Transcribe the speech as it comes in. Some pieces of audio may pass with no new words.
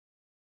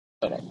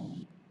Okay.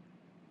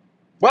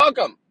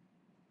 Welcome,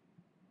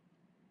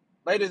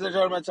 ladies and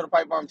gentlemen, to the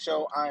Pipe Bomb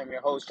Show. I am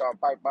your host, John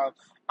Pipe Bomb.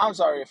 I'm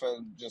sorry if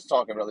I'm just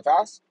talking really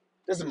fast.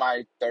 This is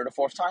my third or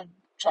fourth time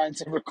trying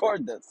to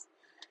record this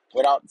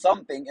without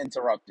something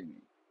interrupting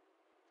me.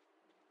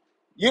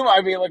 You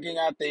might be looking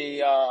at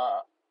the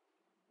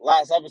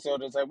last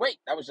episode and say, wait,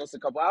 that was just a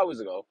couple hours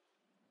ago.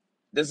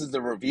 This is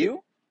the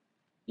review?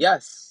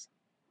 Yes,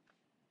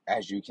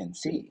 as you can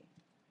see,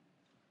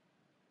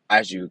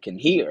 as you can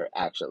hear,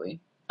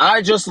 actually.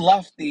 I just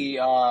left the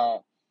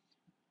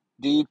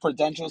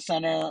Prudential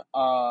Center,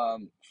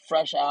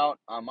 fresh out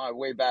on my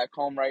way back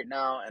home right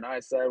now, and I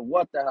said,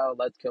 "What the hell?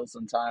 Let's kill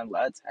some time.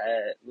 Let's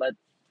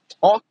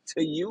talk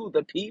to you,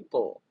 the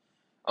people,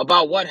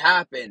 about what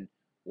happened,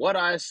 what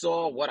I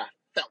saw, what I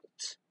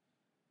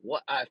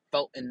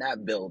felt in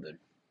that building.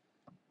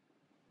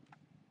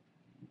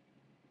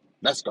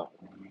 Let's go."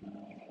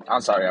 I'm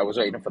sorry, I was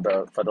waiting for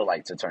the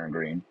light to turn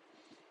green,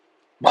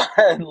 but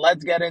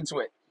let's get into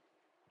it.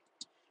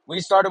 We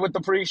started with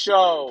the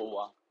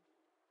pre-show,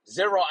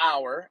 0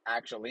 hour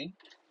actually.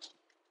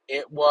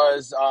 It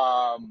was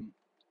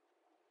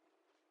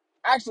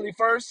actually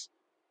first.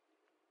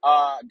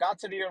 Got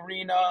to the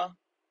arena.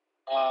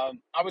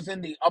 I was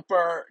in the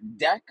upper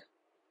deck,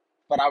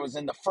 but I was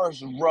in the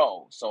first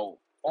row. So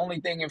only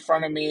thing in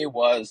front of me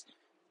was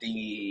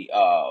the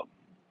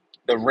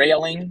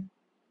railing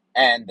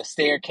and the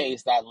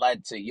staircase that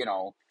led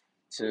to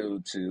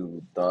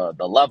to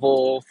the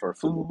level for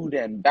food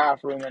and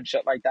bathroom and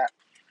shit like that.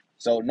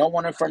 So no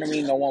one in front of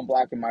me, no one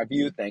blocking my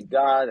view. Thank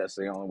God. That's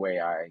the only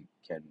way I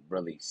can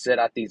really sit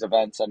at these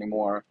events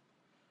anymore.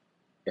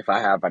 If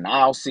I have an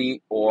aisle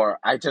seat, or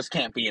I just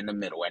can't be in the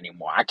middle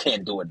anymore. I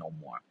can't do it no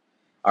more.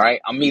 All right,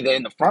 I'm either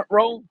in the front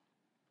row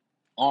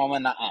or I'm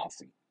in the aisle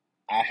seat.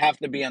 I have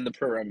to be on the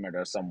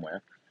perimeter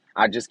somewhere.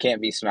 I just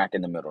can't be smack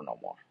in the middle no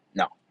more.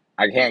 No,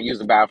 I can't use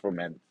the bathroom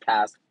and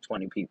pass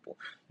 20 people.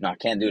 No, I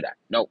can't do that.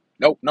 Nope,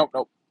 nope, nope,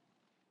 nope.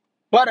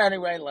 But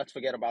anyway, let's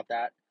forget about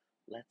that.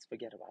 Let's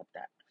forget about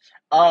that.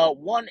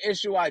 One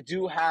issue I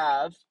do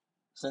have,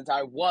 since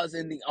I was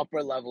in the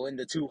upper level in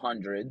the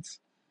 200s,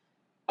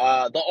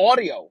 the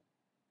audio.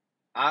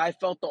 I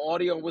felt the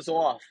audio was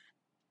off.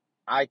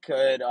 I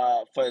could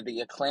for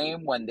the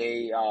Acclaim when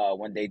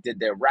they did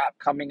their rap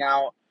coming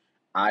out,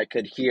 I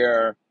could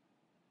hear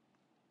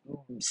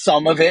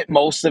some of it,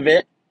 most of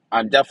it.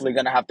 I'm definitely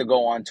gonna have to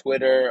go on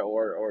Twitter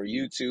or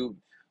YouTube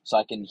so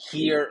I can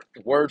hear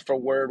word for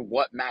word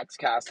what Max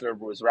Caster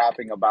was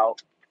rapping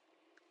about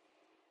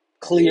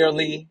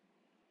clearly,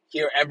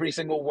 hear every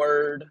single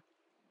word.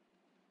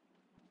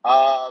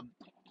 Um,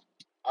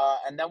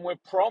 and then with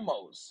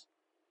promos,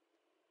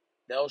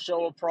 they'll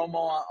show a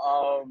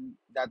promo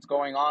that's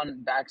going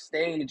on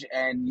backstage,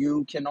 and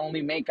you can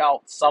only make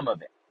out some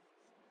of it.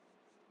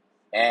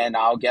 And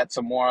I'll get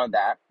some more of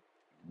that.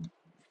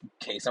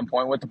 Case in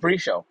point with the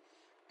pre-show.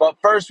 But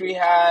first we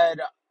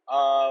had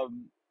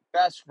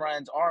Best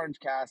Friends, Orange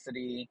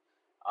Cassidy,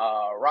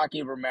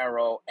 Rocky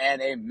Romero,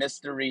 and a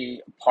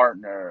mystery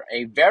partner.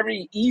 A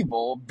very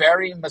evil,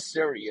 very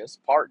mysterious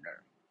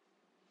partner.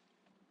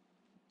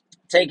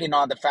 Taking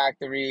on the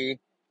factory.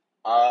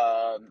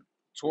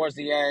 Towards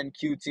the end,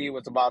 QT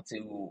was about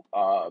to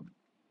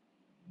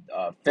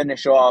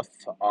finish off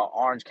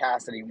Orange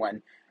Cassidy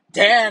when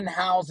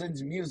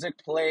Danhausen's music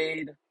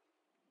played.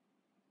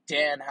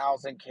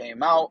 Danhausen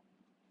came out.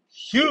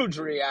 Huge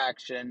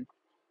reaction.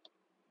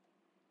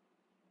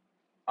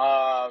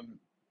 Um,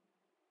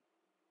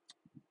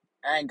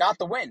 and got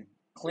the win.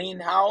 Clean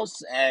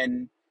house,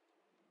 and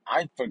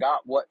I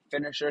forgot what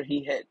finisher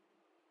he hit.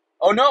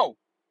 Oh no,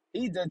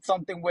 he did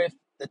something with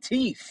the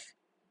teeth.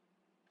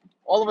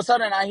 All of a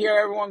sudden, I hear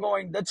everyone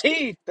going, "The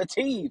teeth, the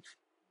teeth."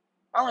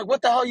 I'm like,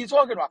 "What the hell are you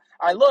talking about?"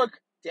 I look.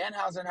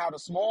 Danhausen had a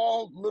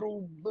small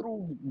little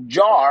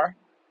jar,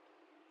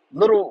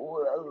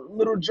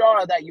 little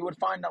jar that you would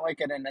find at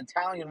like at an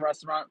Italian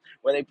restaurant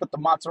where they put the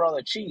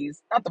mozzarella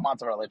cheese, not the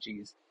mozzarella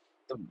cheese,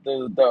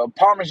 the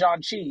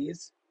Parmesan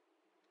cheese.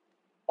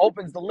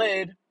 Opens the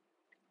lid.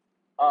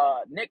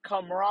 Nick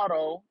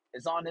Comoroto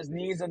is on his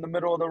knees in the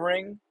middle of the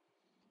ring.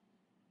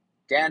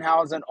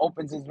 Danhausen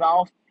opens his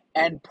mouth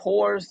and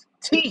pours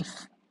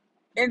teeth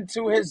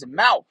into his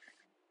mouth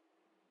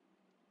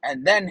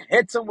and then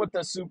hits him with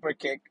the super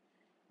kick.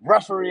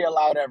 Referee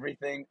allowed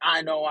everything.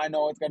 I know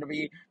it's going to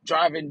be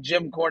driving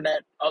Jim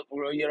Cornette up,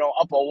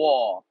 up a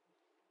wall.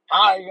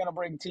 How are you going to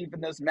bring teeth in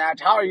this match?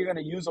 How are you going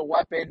to use a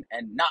weapon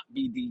and not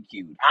be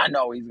DQ'd? I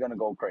know he's going to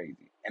go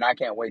crazy, and I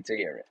can't wait to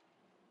hear it.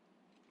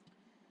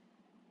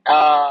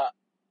 Uh,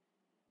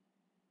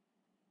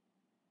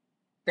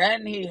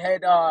 Then he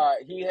hit a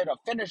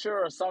finisher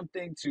or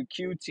something to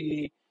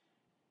QT,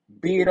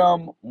 beat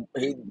him.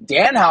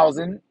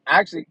 Danhausen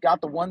actually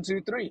got the 1,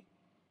 2, 3.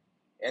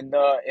 In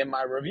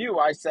my review,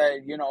 I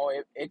said,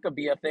 it could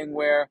be a thing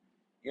where,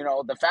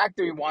 the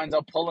factory winds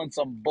up pulling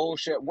some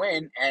bullshit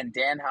win, and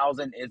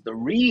Danhausen is the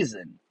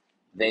reason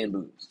they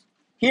lose.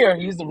 Here,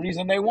 he's the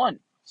reason they won.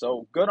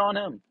 So good on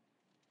him.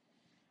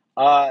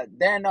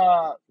 Then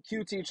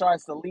QT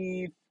tries to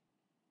leave.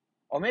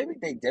 Or maybe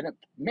they didn't.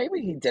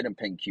 Maybe he didn't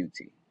pin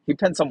QT. He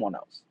pinned someone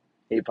else.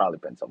 He probably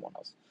pinned someone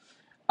else.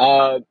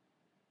 Uh,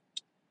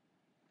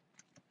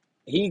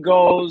 he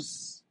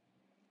goes.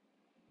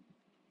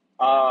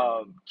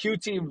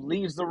 QT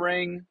leaves the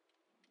ring.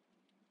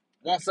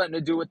 Wants something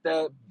to do with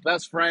the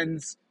best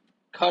friends.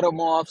 Cut him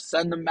off.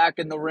 Send them back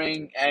in the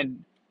ring.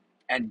 And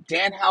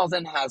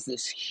Danhausen has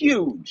this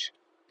huge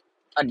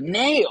a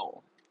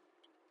nail,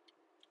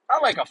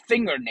 not like a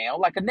fingernail,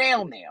 like a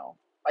nail,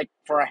 like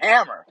for a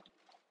hammer.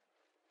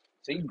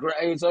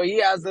 So he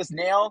has this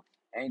nail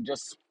and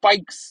just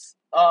spikes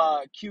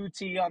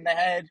QT on the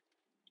head,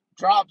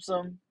 drops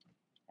him,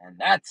 and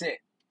that's it.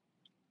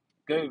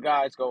 Good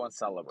guys go and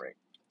celebrate.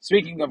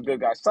 Speaking of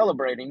good guys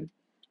celebrating,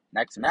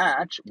 next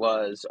match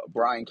was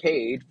Brian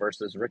Cage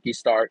versus Ricky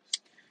Starks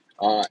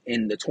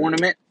in the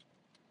tournament,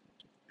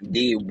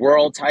 the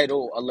world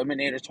title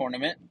eliminator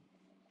tournament.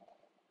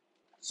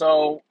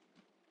 So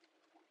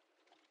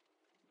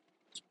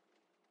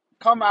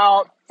come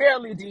out,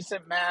 fairly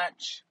decent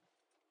match.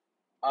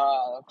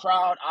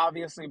 Crowd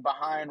obviously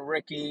behind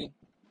Ricky,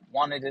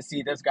 wanted to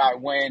see this guy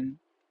win.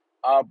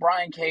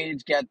 Brian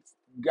Cage got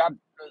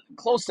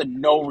close to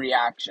no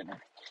reaction.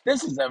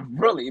 This is a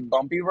really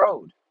bumpy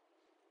road.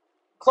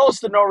 Close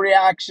to no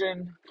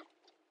reaction,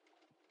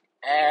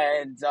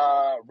 and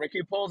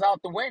Ricky pulls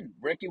out the win.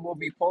 Ricky will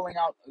be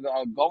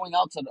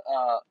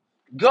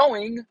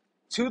going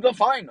to the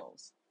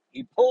finals.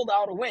 He pulled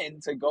out a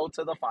win to go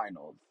to the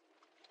finals.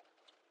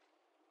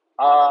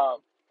 Uh,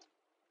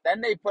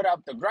 then they put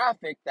up the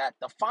graphic that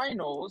the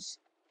finals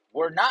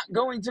were not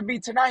going to be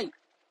tonight.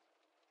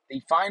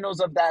 The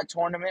finals of that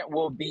tournament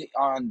will be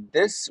on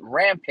this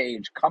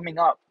Rampage coming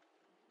up.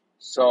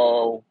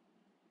 So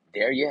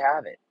there you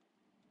have it.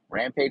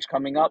 Rampage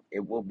coming up.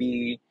 It will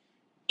be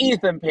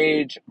Ethan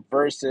Page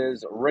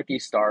versus Ricky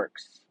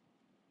Starks.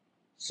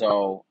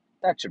 So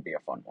that should be a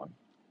fun one.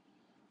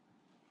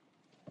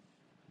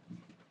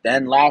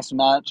 Then last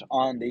match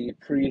on the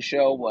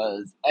pre-show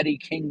was Eddie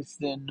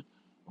Kingston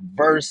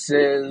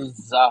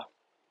versus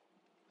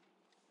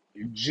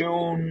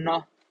June.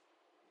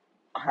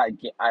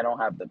 I don't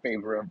have the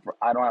paper.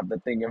 I don't have the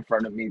thing in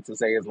front of me to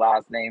say his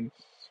last name.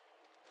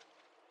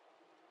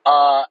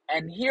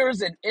 And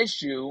here's an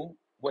issue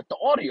with the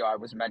audio I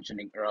was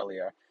mentioning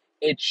earlier.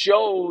 It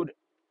showed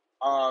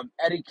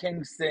Eddie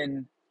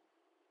Kingston,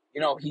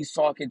 he's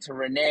talking to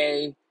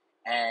Renee,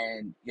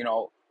 and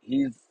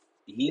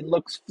he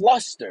looks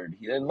flustered.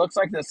 It looks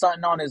like there's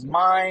something on his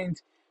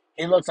mind.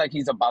 He looks like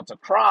he's about to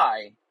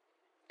cry,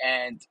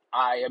 and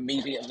I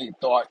immediately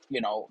thought,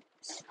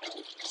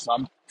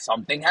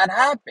 something had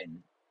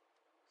happened.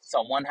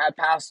 Someone had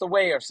passed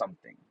away or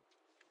something.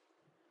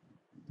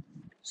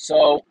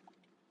 So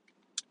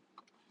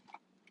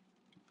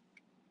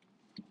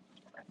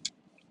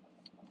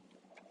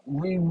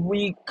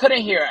we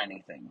couldn't hear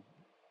anything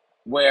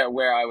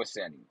where I was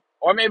standing,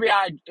 or maybe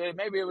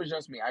it was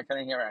just me. I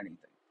couldn't hear anything.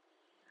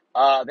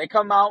 They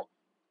come out.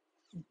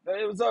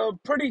 It was a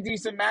pretty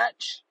decent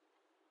match.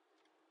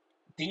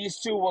 These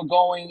two were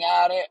going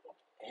at it,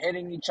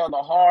 hitting each other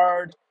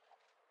hard.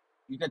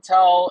 You could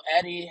tell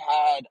Eddie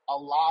had a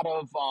lot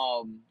of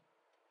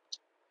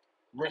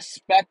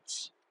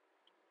respect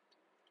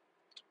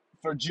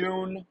for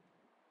June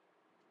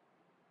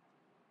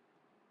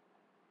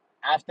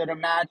after the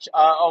match.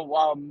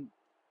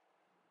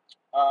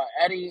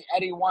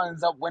 Eddie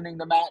winds up winning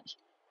the match.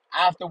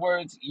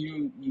 Afterwards,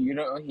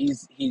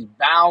 he's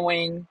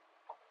bowing,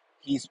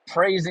 he's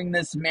praising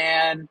this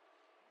man,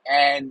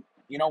 and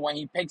when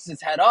he picks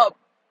his head up,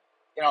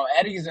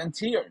 Eddie's in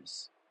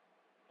tears.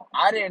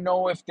 I didn't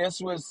know if this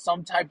was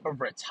some type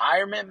of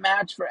retirement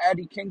match for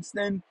Eddie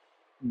Kingston.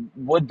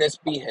 Would this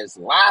be his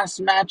last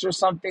match or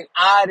something?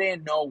 I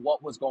didn't know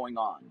what was going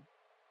on.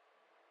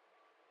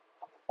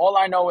 All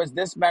I know is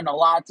this meant a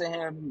lot to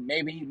him.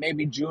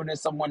 Maybe June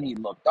is someone he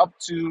looked up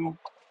to.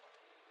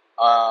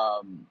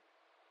 Um,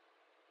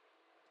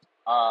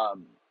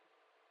 um,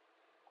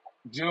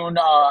 June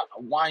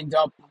wound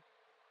up,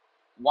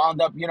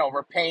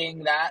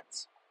 repaying that.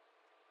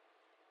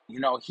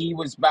 He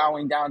was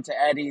bowing down to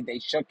Eddie. They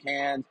shook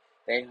hands.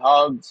 They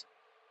hugged.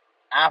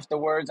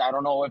 Afterwards, I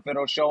don't know if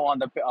it'll show on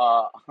the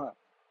uh,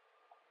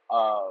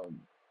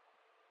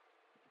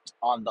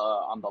 on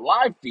the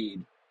live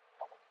feed,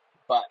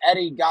 but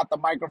Eddie got the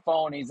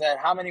microphone. He said,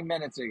 "How many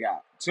minutes you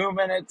got? 2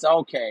 minutes?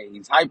 Okay."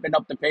 He's hyping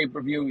up the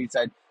pay-per-view. He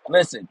said,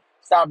 "Listen,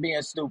 stop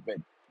being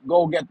stupid.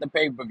 Go get the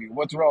pay-per-view.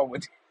 What's wrong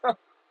with you?"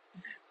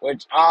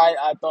 Which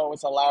I thought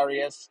was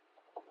hilarious.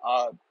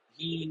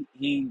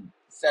 He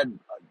said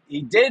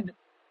he did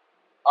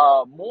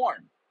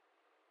mourn.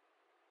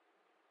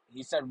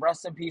 He said,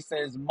 "Rest in peace" to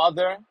his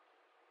mother.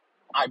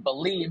 I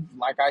believe,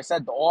 like I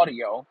said, the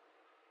audio.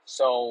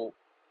 So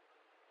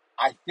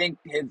I think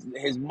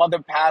his mother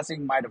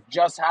passing might have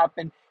just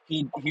happened.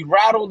 He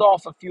rattled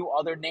off a few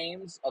other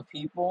names of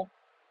people,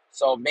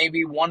 so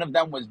maybe one of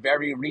them was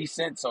very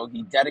recent. So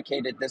he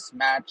dedicated this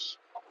match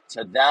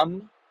to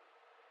them.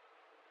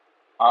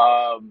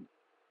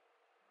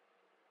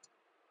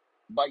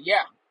 But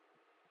yeah,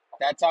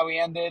 that's how he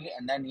ended.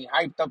 And then he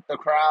hyped up the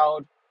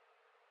crowd.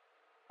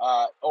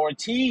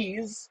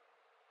 Ortiz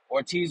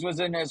was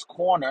in his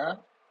corner,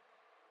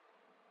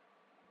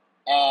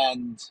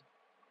 and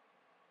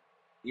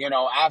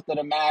after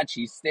the match,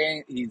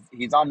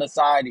 he's on the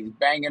side, he's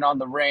banging on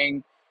the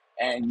ring,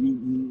 and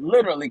you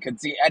literally could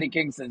see Eddie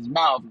Kingston's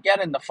mouth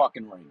get in the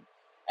fucking ring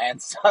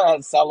and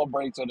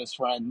celebrates with his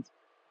friend.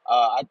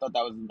 I thought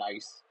that was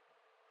nice.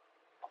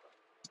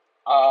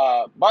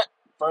 But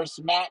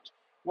first match,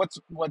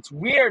 what's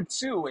weird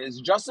too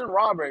is Justin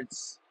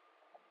Roberts.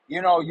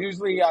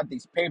 Usually at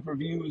these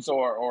pay-per-views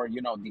or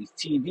these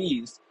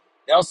TVs,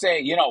 they'll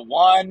say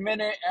 1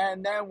 minute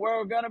and then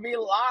we're gonna be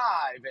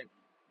live, and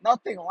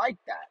nothing like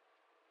that.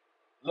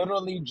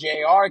 Literally,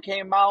 JR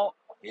came out,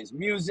 his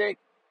music.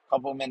 A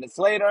couple minutes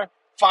later,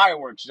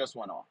 fireworks just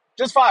went off.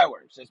 Just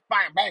fireworks, just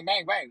bang, bang,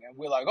 bang, bang, and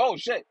we're like, oh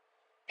shit,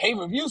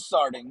 pay-per-view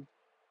starting.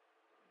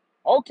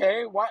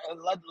 Okay,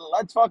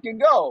 let's fucking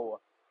go.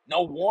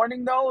 No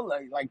warning though,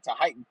 like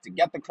to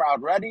get the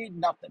crowd ready,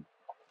 nothing.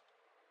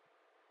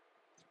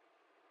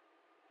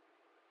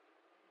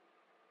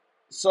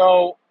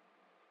 So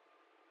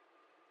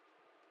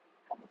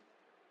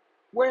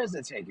where is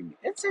it taking me?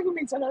 It's taking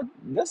me to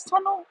this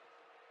tunnel.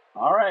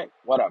 All right,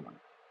 whatever.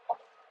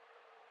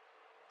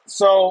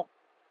 So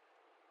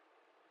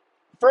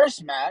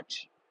first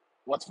match,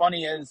 what's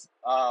funny is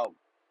I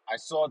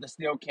saw the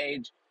steel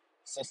cage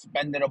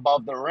suspended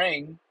above the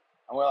ring,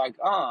 and we're like,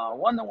 oh, I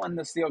wonder when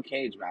the steel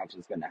cage match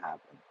is gonna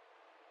happen.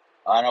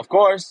 And of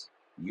course,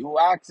 you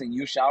ask and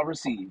you shall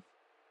receive,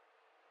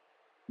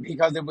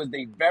 because it was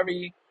the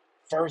very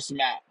first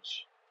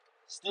match.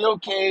 Steel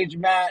cage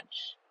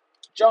match,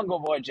 Jungle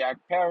Boy Jack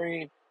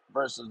Perry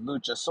versus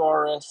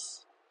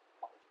Luchasaurus.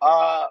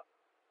 Uh,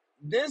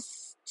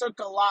 this took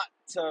a lot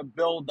to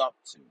build up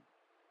to.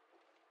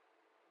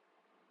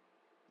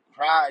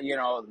 Crowd,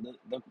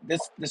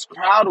 this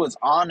crowd was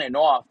on and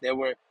off. There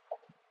were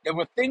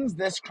things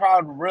this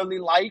crowd really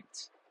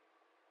liked,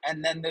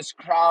 and then this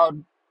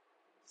crowd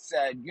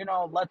said,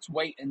 let's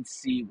wait and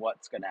see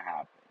what's gonna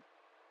happen.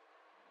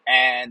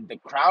 And the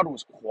crowd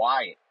was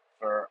quiet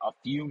for a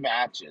few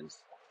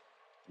matches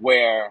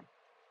where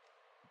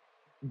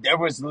there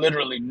was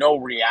literally no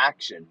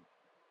reaction,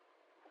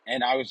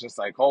 and I was just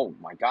like, oh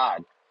my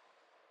god.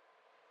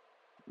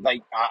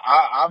 Like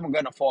I'm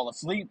gonna fall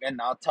asleep,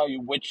 and I'll tell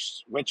you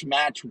which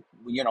match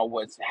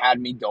was had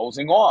me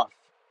dozing off,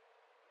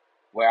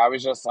 where I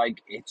was just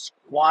like, it's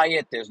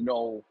quiet. There's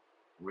no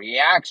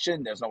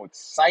reaction. There's no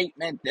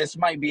excitement. This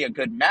might be a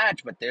good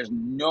match, but there's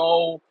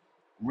no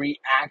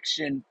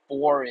reaction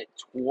for it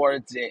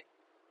towards it.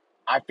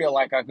 I feel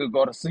like I could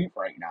go to sleep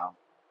right now.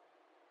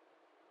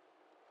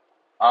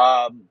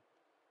 Um,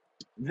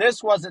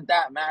 this wasn't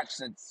that match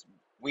since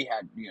we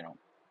had,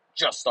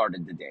 just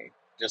started the day,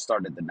 just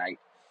started the night.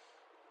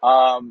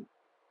 Um,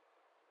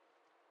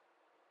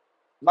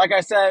 like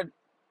I said,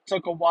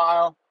 took a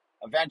while.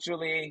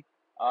 Eventually,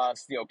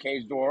 steel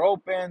cage door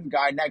opened.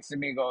 Guy next to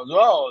me goes,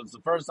 "Oh, it's the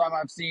first time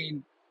I've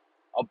seen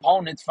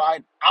opponents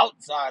fight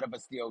outside of a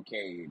steel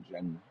cage."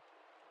 And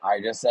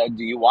I just said,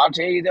 do you watch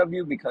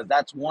AEW? Because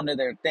that's one of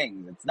their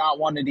things. It's not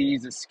one of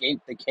these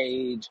escape the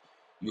cage.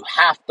 You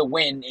have to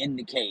win in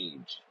the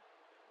cage.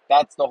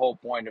 That's the whole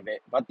point of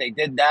it. But they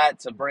did that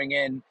to bring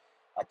in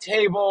a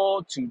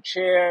table, two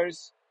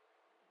chairs,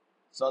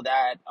 so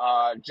that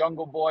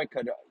Jungle Boy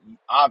could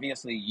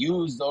obviously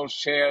use those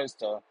chairs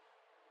to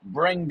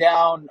bring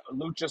down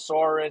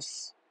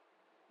Luchasaurus.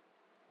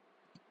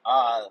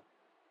 Uh,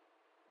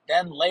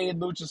 then laid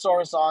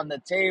Luchasaurus on the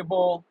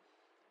table.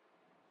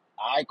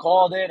 I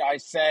called it. I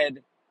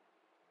said,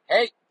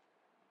 hey,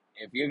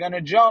 if you're going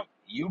to jump,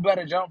 you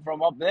better jump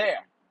from up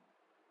there.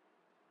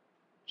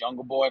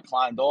 Jungle Boy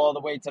climbed all the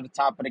way to the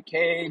top of the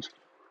cage,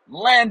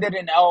 landed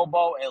an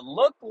elbow. It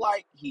looked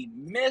like he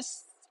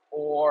missed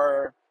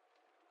or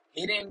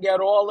he didn't get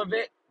all of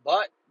it,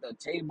 but the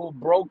table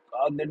broke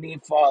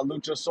underneath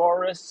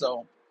Luchasaurus,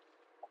 so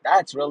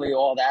that's really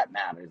all that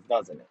matters,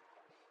 doesn't it?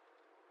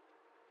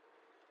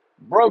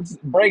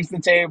 Breaks the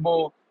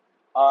table,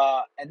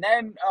 and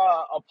then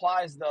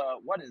applies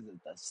what is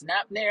it, the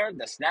snap nair,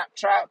 the snap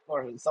trap,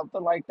 or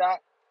something like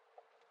that.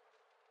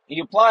 He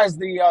applies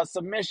the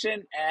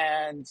submission,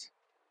 and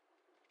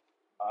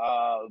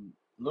uh,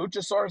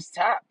 Luchasaurus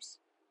taps.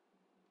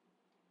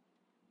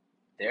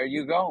 There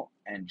you go.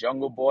 And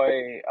Jungle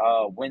Boy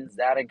wins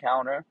that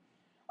encounter.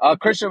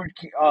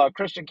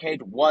 Christian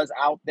Cage was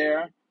out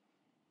there.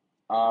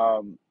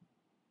 Um,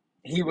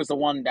 he was the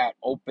one that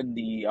opened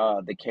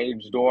the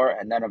cage door,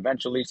 and then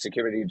eventually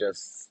security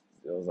just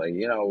was like,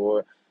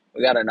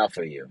 we got enough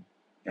of you.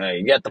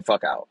 You get the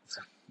fuck out.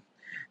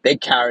 They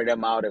carried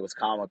him out. It was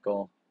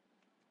comical.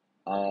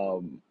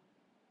 Um,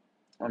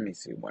 Let me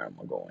see, where am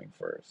I going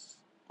first?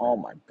 Oh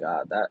my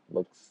god, that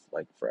looks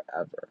like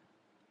forever.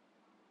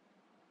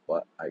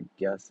 But I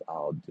guess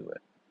I'll do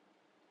it.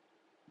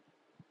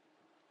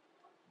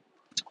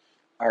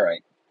 All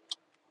right.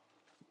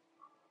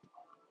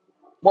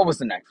 What was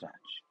the next match?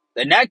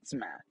 The next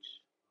match,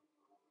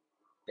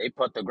 they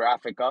put the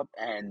graphic up,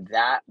 and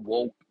that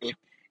woke.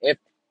 If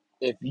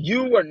if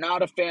you were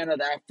not a fan of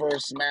that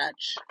first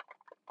match,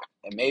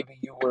 and maybe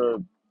you were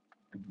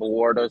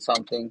bored or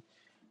something.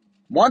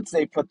 Once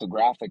they put the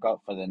graphic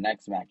up for the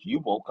next match, you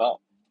woke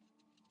up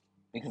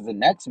because the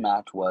next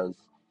match was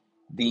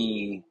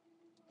the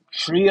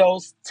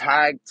trios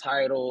tag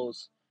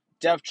titles,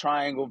 Death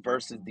Triangle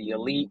versus the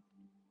Elite.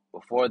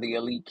 Before the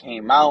Elite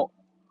came out,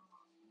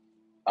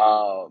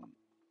 um,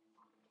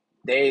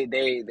 they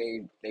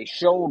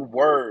showed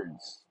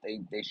words.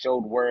 They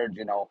showed words.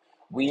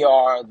 We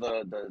are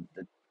the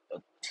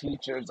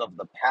teachers of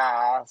the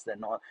past,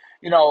 and all,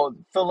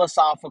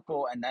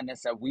 philosophical. And then it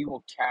said we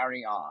will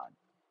carry on,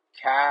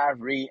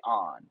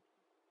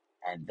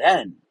 and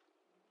then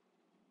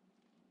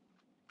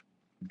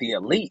the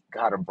Elite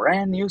got a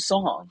brand new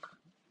song.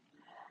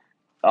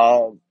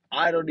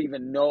 I don't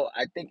even know.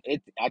 I think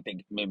it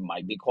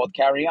might be called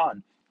Carry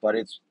On, but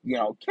it's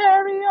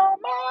Carry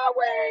On My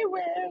Way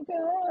We're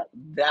Good.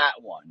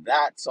 That one,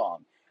 that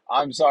song.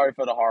 I'm sorry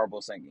for the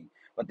horrible singing,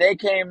 but they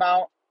came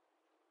out.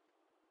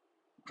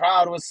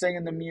 Crowd was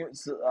singing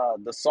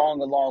the song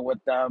along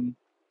with them.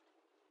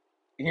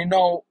 You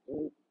know,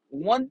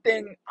 one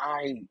thing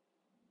I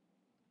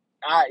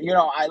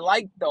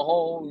like the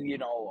whole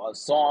a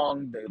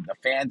song the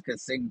fans could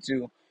sing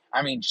to.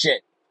 I mean,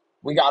 shit,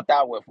 we got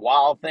that with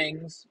Wild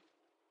Things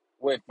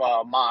with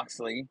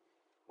Moxley.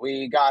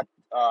 We got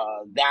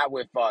that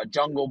with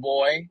Jungle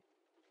Boy.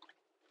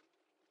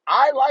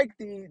 I like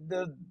the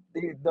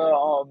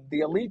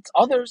Elite's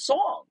other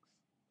songs.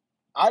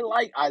 I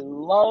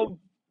love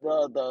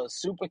the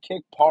Super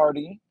Kick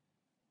Party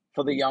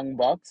for the Young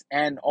Bucks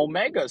and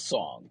Omega's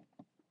song.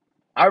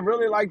 I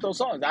really like those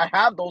songs. I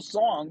have those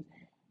songs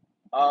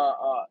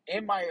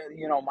in my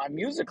my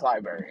music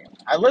library.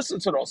 I listen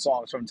to those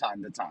songs from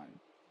time to time.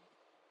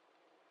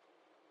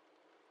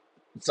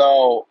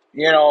 So,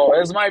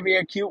 this might be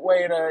a cute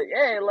way to,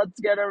 hey, let's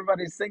get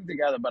everybody to sing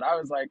together. But I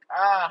was like,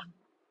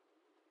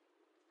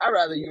 I'd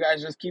rather you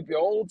guys just keep your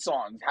old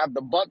songs. Have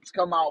the Bucks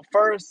come out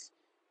first,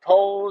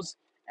 Pose,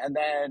 and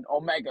then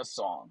Omega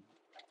song.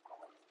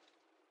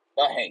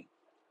 But hey,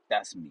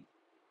 that's me.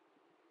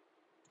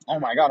 Oh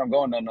my God, I'm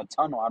going in a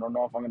tunnel. I don't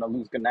know if I'm going to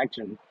lose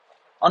connection.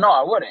 Oh no,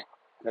 I wouldn't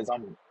because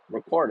I'm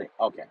recording.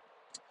 Okay.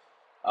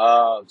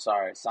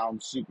 Sorry,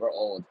 sounds super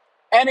old.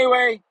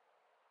 Anyway,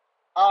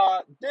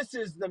 this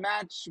is the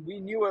match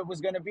we knew it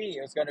was going to be.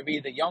 It was going to be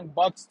the Young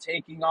Bucks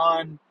taking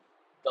on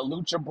the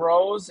Lucha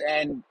Bros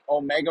and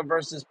Omega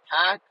versus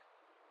Pac.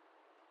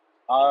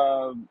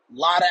 A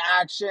lot of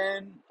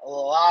action, a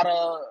lot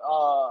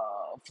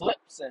of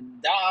flips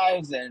and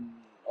dives and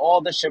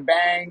all the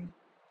shebang.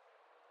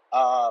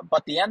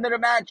 But the end of the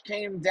match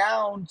came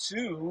down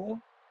to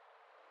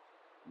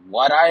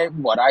what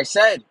I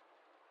said.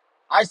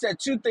 I said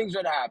two things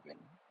would happen.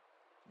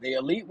 The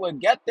Elite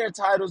would get their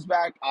titles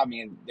back. I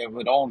mean, there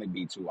would only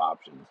be two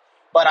options.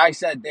 But I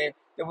said there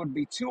would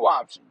be two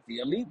options. The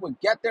Elite would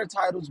get their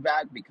titles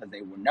back because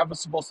they were never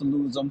supposed to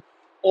lose them,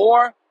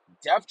 or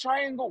Death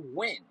Triangle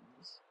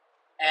wins,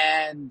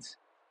 and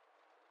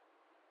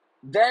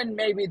then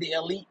maybe the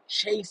Elite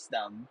chase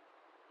them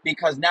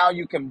because now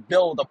you can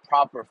build a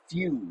proper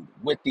feud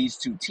with these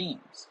two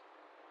teams.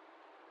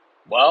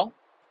 Well,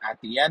 at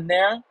the end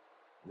there,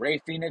 Ray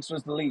Phoenix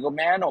was the legal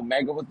man.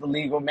 Omega was the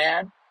legal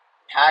man.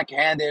 Pac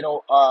handed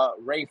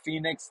Ray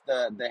Phoenix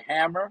the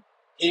hammer.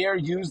 Here,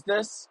 use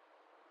this.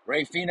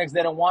 Ray Phoenix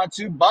didn't want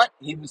to, but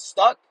he was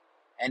stuck,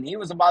 and he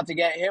was about to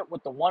get hit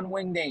with the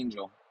one-winged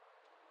angel.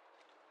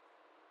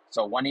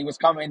 So when he was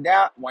coming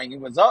down, when he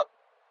was up,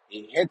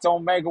 he hits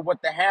Omega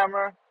with the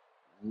hammer.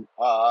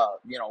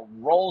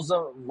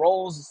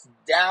 Rolls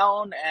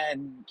down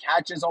and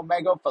catches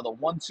Omega for the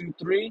 1, 2,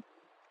 3.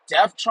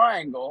 Death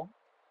Triangle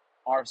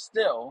are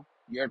still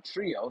your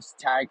trios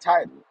tag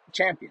title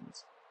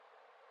champions.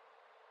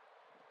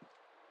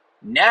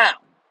 Now,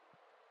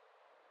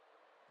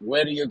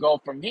 where do you go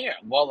from here?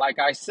 Well, like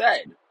I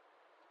said,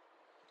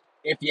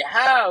 if you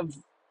have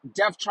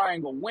Death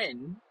Triangle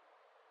win,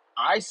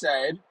 I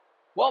said,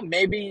 well,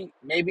 maybe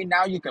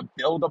now you could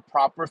build a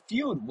proper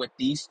feud with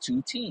these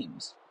two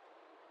teams.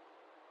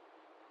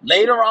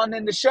 Later on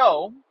in the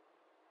show,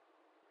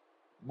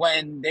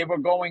 when they were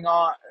going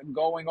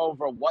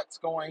over what's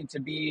going to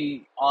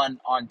be on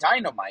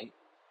Dynamite,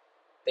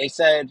 they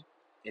said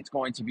it's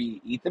going to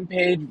be Ethan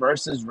Page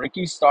versus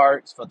Ricky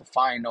Starks for the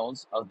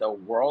finals of the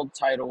World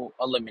Title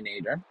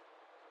Eliminator,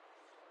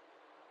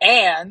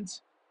 and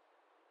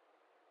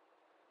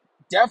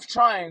Death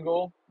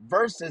Triangle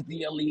versus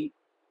the Elite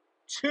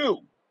 2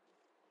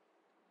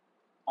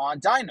 on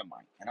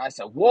Dynamite. And I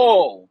said,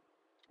 whoa,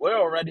 we're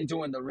already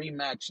doing the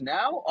rematch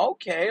now?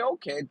 Okay,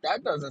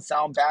 that doesn't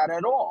sound bad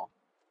at all.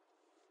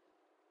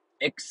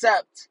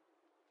 Except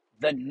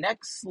the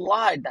next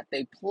slide that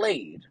they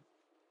played.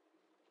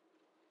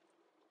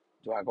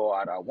 Do I go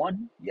out at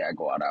one? Yeah, I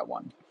go out at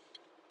one.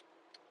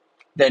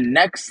 The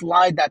next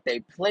slide that they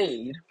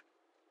played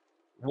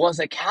was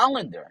a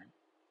calendar.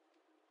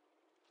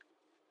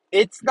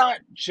 It's not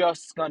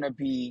just going to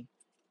be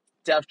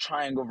Death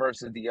Triangle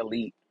versus the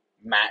Elite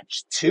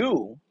match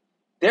 2.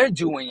 They're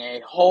doing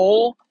a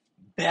whole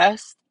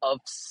best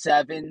of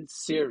 7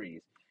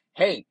 series.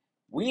 Hey,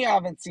 we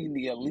haven't seen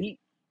the Elite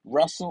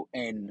wrestle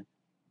in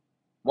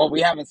Well,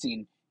 we haven't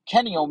seen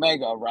Kenny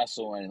Omega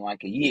wrestle in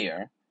like a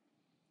year.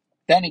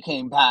 Then he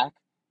came back,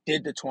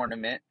 did the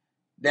tournament,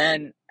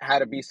 then had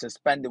to be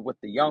suspended with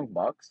the Young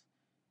Bucks.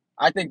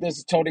 I think this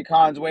is Tony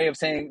Khan's way of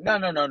saying, no,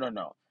 no, no, no,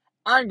 no.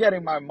 I'm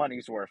getting my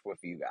money's worth with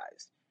you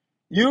guys.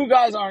 You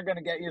guys aren't going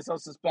to get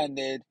yourself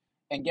suspended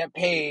and get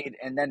paid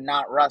and then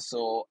not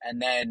wrestle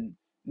and then,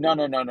 no,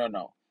 no, no, no,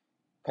 no.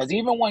 Because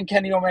even when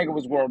Kenny Omega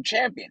was world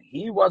champion,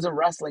 he wasn't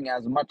wrestling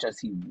as much as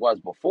he was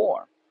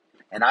before.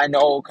 And I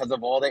know because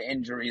of all the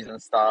injuries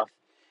and stuff.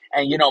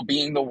 And,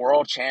 being the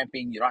world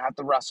champion, you don't have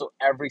to wrestle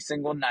every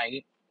single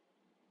night.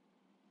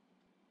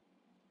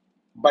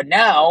 But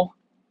now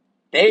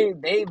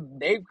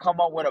they've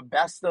come up with a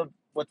best of.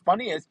 What's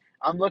funny is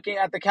I'm looking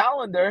at the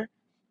calendar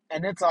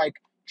and it's like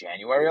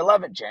January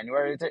 11th,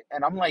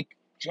 and I'm like,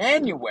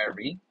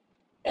 January?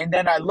 And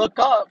then I look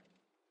up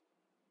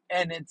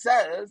and it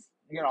says,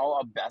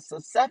 a best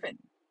of 7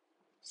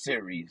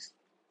 series.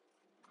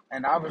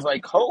 And I was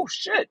like, oh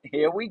shit,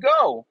 here we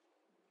go.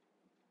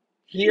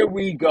 Here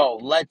we go.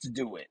 Let's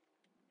do it.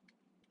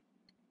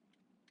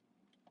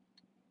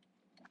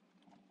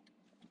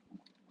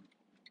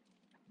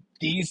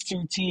 These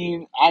two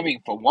teams, I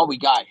mean, for what we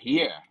got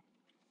here,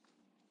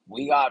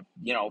 we got,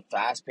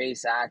 fast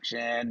paced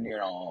action,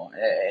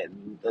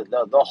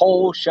 the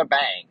whole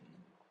shebang.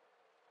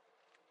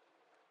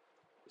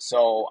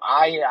 So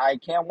I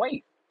can't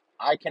wait.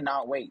 I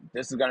cannot wait.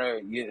 This is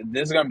gonna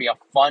be a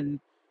fun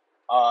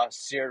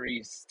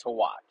series to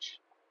watch.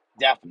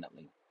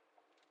 Definitely.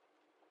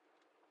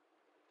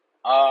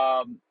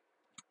 Um,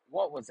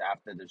 what was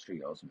after the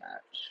trios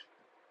match?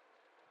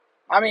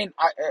 I mean,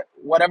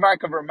 whatever I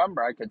could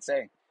remember, I could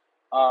say.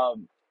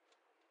 Um,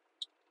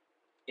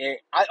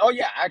 oh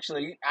yeah,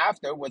 actually,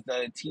 after with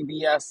the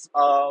TBS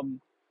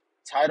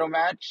title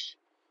match,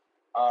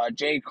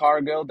 Jade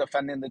Cargill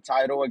defending the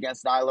title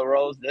against Nyla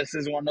Rose. This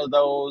is one of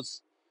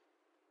those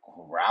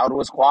crowd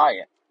was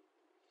quiet.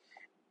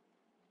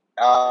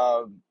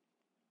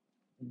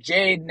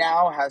 Jade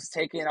now has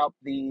taken up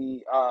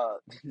the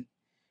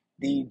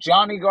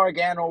Johnny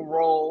Gargano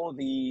role,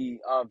 the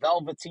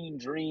Velveteen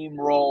Dream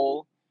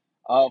role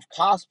of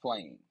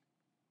cosplaying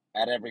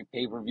at every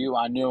pay-per-view.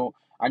 I know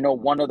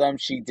one of them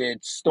she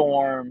did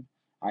Storm.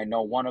 I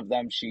know one of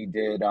them she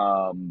did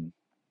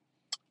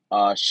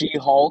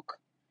She-Hulk.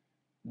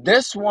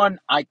 This one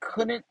I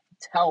couldn't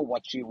tell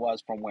what she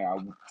was from where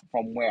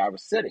I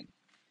was sitting.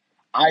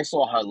 I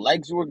saw her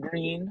legs were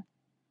green,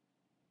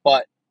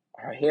 but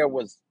her hair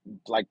was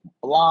like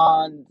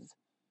blonde,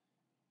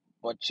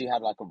 but she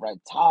had like a red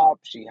top.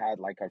 She had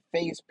like her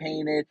face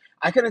painted.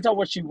 I couldn't tell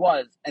what she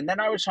was, and then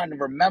I was trying to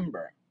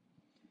remember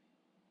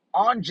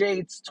on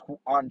Jade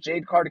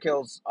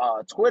Cargill's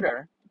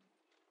Twitter.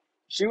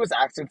 She was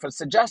asking for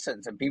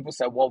suggestions, and people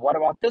said, "Well, what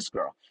about this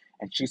girl?"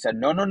 And she said,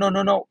 "No, no, no,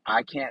 no, no.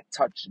 I can't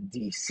touch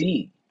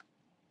DC.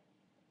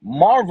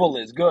 Marvel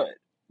is good,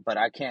 but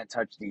I can't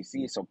touch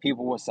DC." So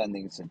people were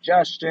sending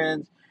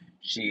suggestions.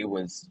 She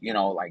was,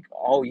 like,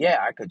 "Oh yeah,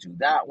 I could do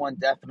that one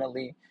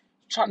definitely."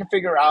 Trying to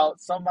figure out.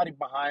 Somebody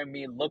behind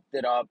me looked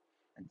it up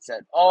and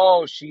said,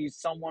 "Oh, she's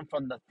someone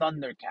from the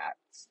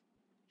Thundercats.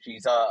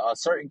 She's a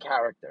certain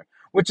character,"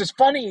 which is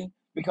funny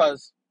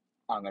because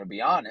I'm gonna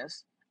be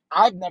honest.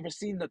 I've never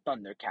seen the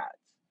Thundercats,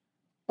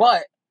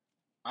 but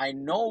I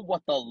know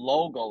what the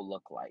logo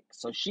looked like.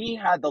 So she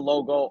had the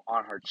logo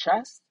on her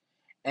chest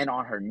and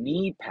on her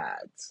knee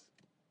pads.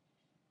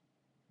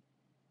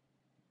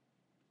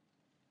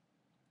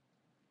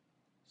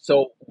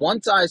 So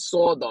once I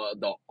saw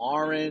the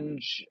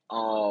orange,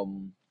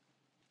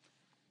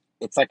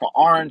 it's like an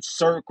orange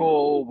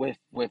circle with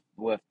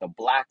the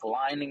black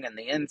lining in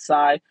the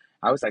inside.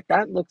 I was like,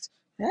 that looks.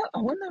 Yeah, I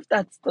wonder if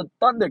that's the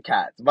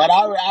Thundercats. But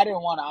I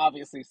didn't want to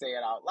obviously say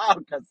it out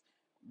loud because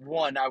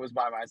one, I was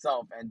by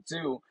myself, and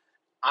two,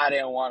 I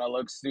didn't want to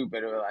look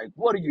stupid or like,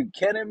 what are you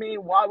kidding me?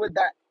 Why would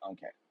that?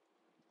 Okay.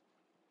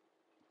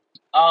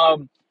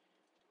 Um,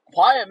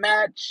 quiet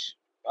match.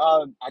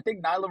 I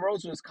think Nyla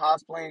Rose was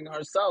cosplaying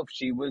herself.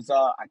 She was,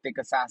 I think,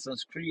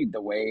 Assassin's Creed.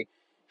 The way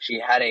she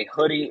had a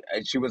hoodie,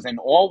 she was in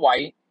all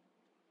white.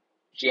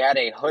 She had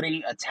a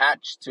hoodie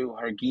attached to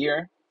her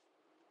gear.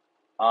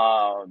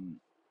 Um,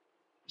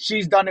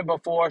 she's done it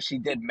before. She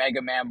did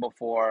Mega Man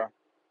before.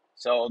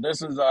 So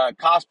this is a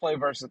cosplay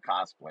versus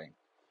cosplay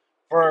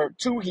for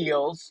two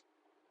heels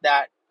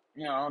that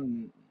you know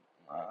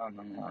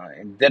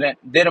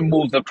didn't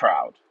move the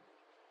crowd.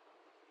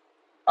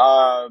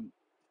 Um,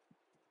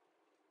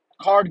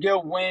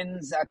 Cargill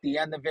wins at the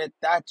end of it.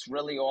 That's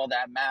really all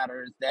that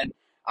matters. Then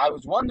I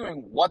was wondering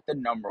what the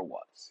number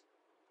was.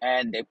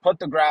 And they put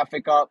the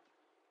graphic up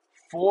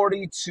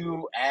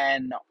 42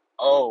 and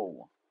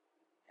 0.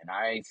 And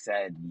I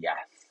said, yes,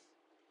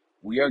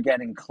 we are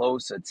getting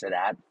closer to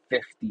that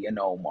 50 and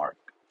 0 mark.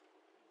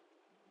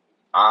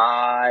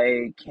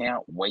 I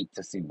can't wait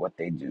to see what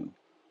they do.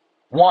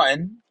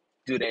 One,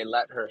 do they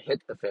let her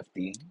hit the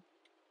 50?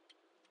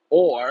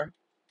 Or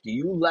do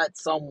you let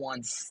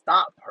someone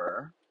stop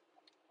her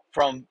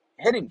from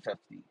hitting 50?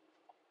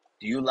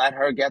 Do you let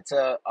her get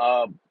to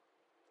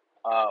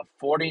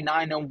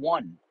 49 and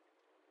 1?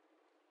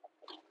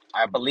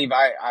 I believe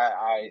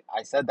I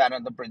said that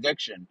in the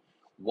prediction.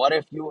 What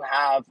if you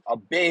have a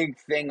big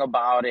thing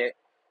about it?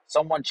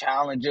 Someone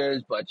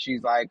challenges, but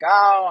she's like,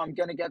 "Oh, I'm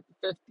gonna get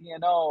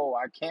 50-0.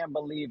 I can't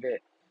believe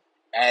it."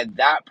 And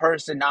that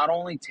person not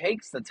only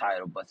takes the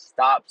title but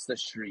stops the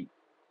streak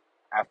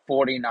at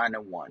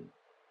 49-1.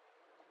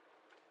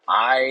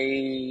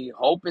 I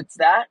hope it's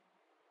that,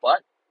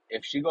 but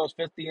if she goes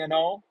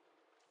 50-0,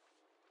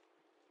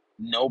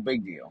 no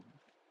big deal.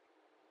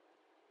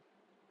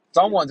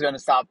 Someone's gonna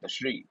stop the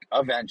streak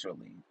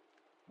eventually.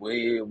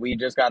 We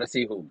just got to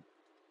see who.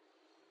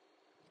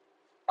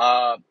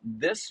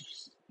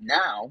 This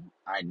now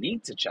I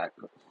need to check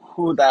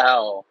who the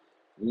hell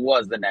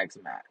was the next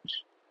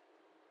match.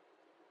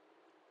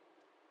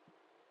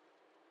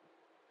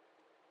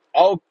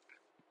 Oh,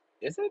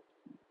 is it?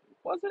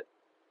 Was it?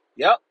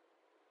 Yep.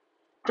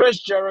 Chris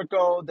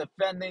Jericho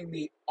defending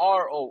the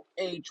ROH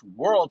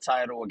World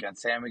Title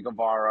against Sammy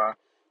Guevara,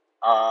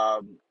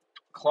 um,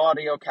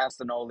 Claudio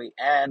Castagnoli,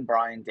 and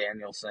Bryan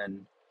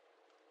Danielson.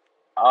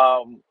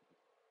 Um,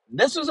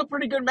 this was a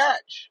pretty good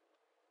match.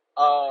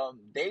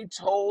 They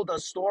told a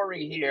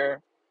story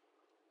here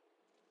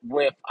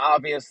with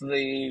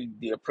obviously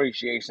the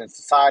Appreciation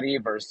Society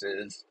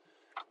versus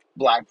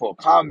Blackpool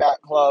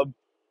Combat Club.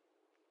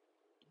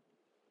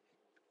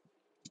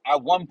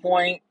 At one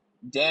point,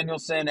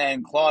 Danielson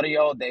and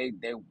Claudio they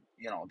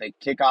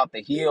kick out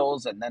the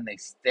heels and then they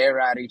stare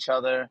at each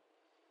other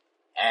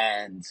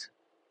and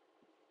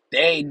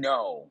they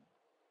know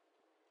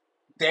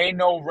they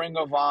know Ring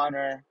of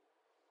Honor.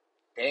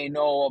 They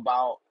know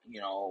about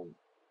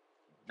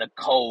the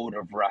code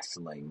of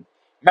wrestling.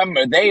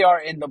 Remember, they are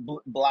in the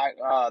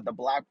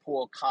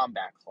Blackpool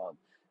Combat Club.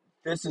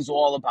 This is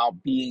all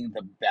about being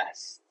the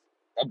best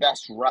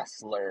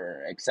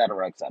wrestler,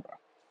 etc., etc.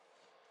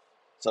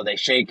 So they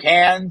shake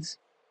hands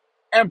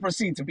and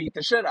proceed to beat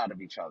the shit out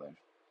of each other.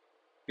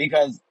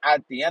 Because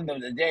at the end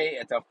of the day,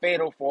 it's a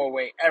fatal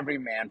four-way, every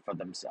man for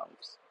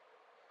themselves.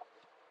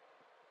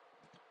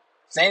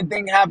 Same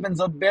thing happens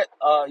a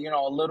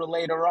little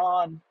later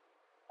on.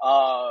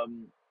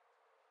 Um,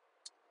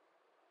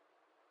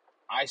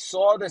 I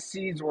saw the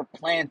seeds were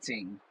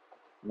planting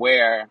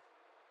where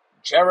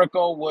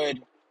Jericho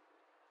would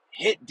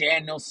hit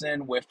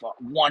Danielson with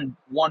one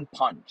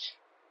punch,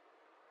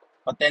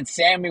 but then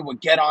Sammy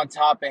would get on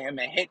top of him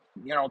and hit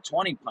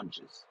 20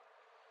 punches.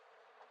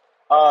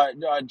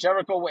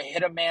 Jericho would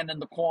hit a man in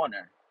the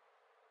corner,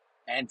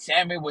 and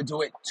Sammy would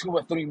do it 2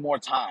 or 3 more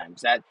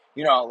times. That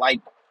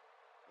like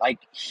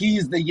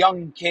he's the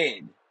young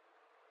kid.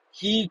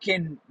 He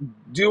can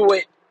do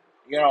it,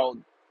 you know,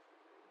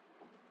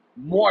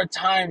 more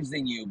times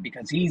than you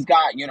because he's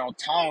got,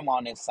 time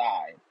on his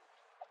side.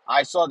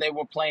 I saw they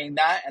were playing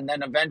that, and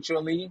then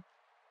eventually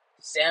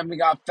Sammy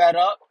got fed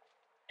up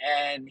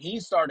and he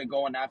started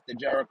going after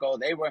Jericho.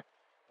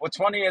 What's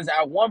funny is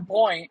at one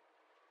point,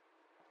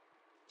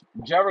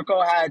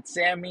 Jericho had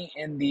Sammy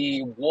in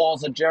the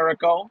walls of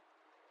Jericho,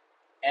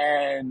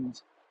 and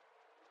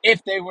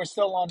if they were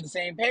still on the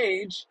same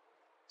page,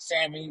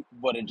 Sammy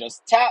would have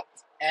just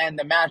tapped and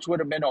the match would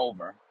have been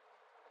over.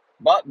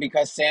 But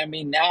because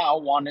Sammy now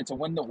wanted to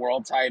win the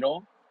world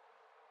title,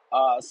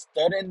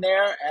 stood in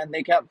there and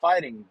they kept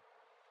fighting.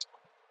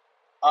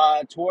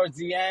 Towards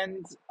the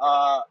end,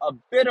 a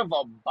bit of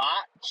a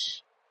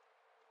botch,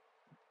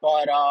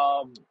 but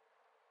at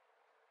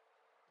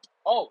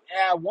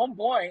one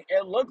point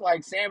it looked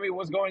like Sammy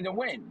was going to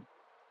win.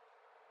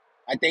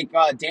 I think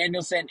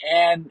Danielson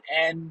and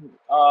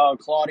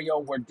Claudio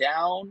were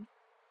down.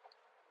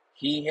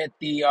 He hit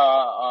the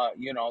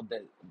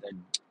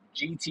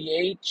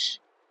GTH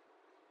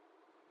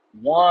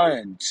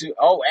 1, 2.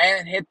 Oh,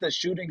 and hit the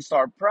shooting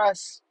star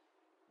press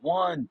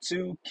 1,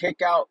 2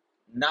 kick out.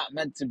 Not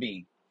meant to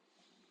be.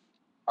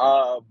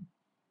 Uh,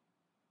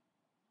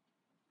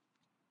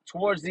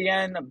 Towards the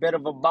end, a bit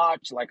of a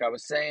botch, like I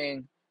was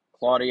saying.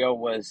 Claudio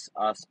was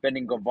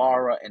spinning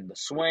Guevara in the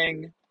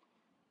swing,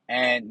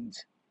 and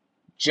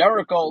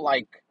Jericho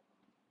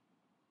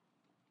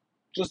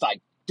just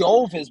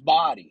dove his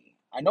body.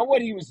 I know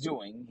what he was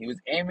doing. He was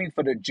aiming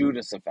for the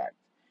Judas effect,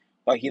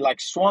 but he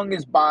swung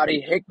his body,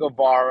 hit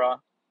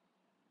Guevara,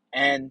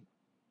 and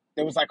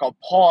there was a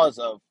pause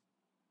of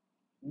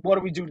what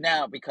do we do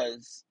now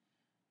because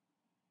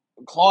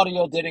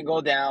Claudio didn't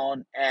go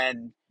down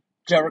and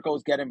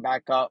Jericho's getting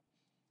back up.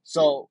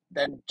 So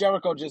then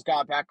Jericho just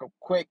got back up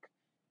quick,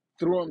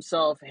 threw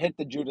himself, hit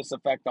the Judas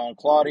effect on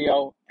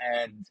Claudio,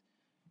 and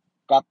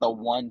got the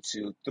 1,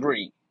 2,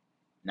 3.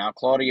 Now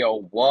Claudio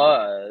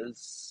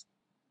was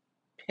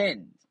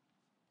pinned.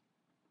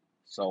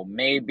 So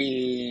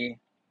maybe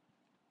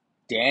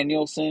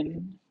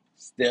Danielson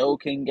still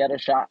can get a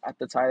shot at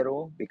the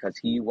title because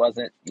he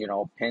wasn't,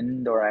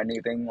 pinned or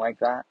anything like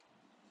that.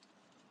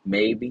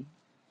 Maybe.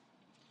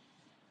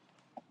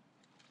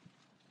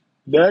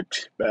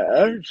 Next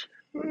match.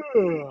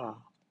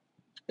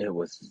 It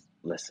was,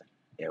 listen,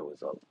 it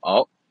was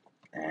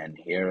and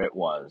here it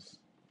was.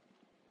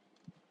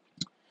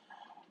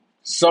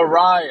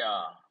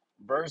 Saraya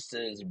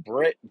versus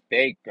Britt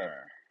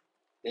Baker.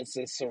 This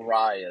is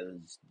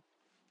Saraya's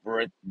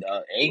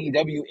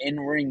AEW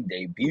in-ring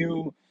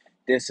debut.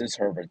 This is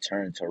her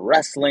return to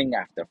wrestling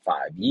after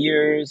 5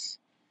 years.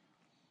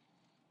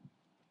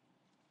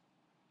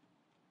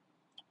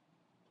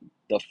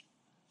 The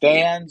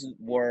fans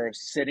were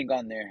sitting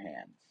on their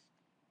hands,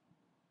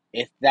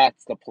 if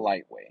that's the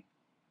polite way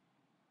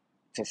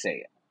to say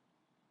it.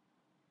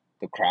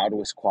 The crowd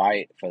was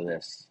quiet for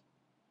this.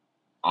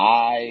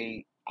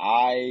 I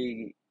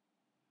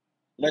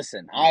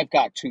listen, I've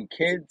got two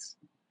kids.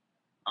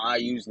 I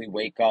usually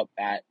wake up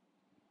at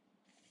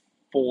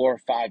 4 or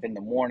 5 in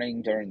the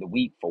morning during the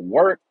week for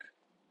work.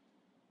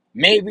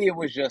 Maybe it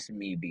was just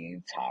me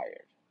being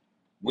tired.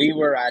 We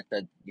were at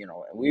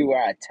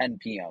 10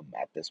 p.m.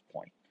 at this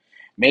point.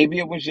 Maybe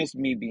it was just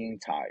me being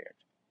tired.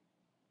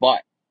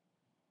 But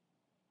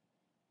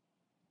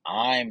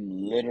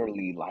I'm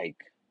literally like,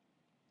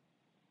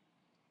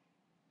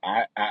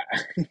 I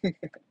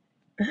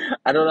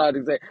I don't know how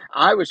to say.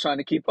 I was trying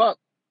to keep up.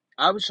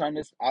 I was trying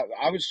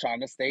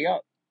to stay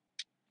up.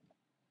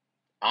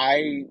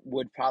 I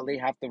would probably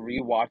have to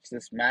rewatch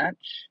this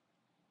match.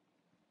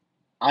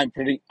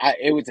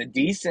 It was a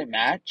decent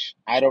match.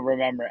 I don't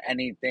remember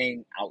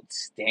anything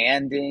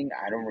outstanding.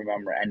 I don't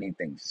remember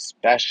anything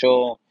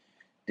special.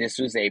 This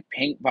was a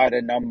paint by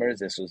the numbers.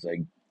 This was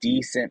a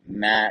decent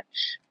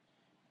match.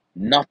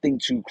 Nothing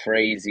too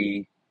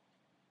crazy.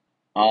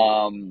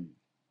 Um,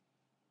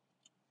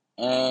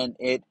 and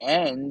it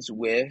ends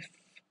with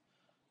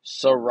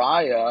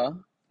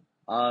Soraya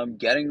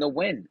getting the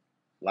win,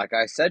 like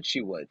I said she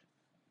would.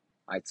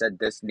 I said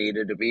this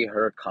needed to be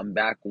her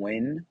comeback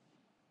win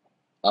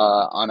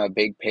on a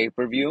big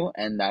pay-per-view,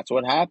 and that's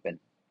what happened.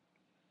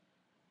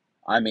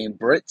 I mean,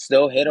 Britt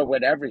still hit her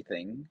with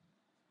everything.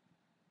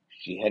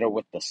 She hit her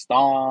with the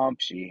stomp.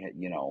 She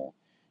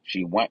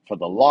went for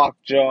the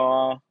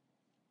lockjaw.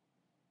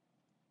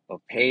 But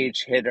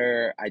Paige hit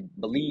her, I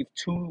believe,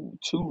 two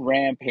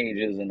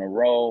rampages in a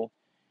row.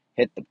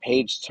 Hit the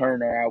Page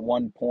Turner at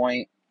one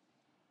point,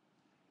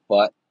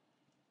 but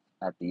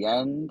at the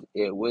end,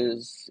 it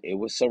was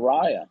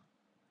Soraya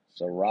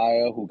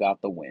who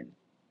got the win,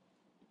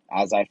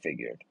 as I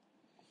figured.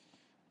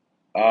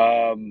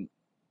 Um,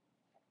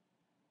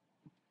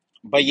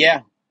 but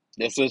yeah,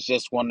 this was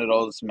just one of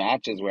those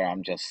matches where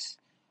I'm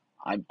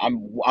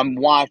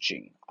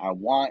watching.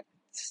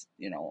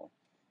 You know,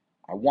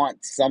 I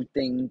want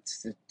something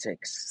to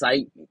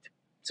excite me,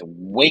 to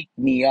wake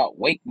me up,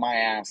 wake my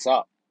ass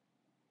up.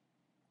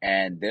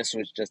 And this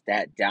was just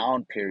that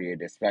down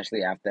period,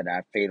 especially after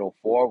that fatal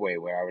four way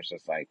where I was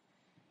just like,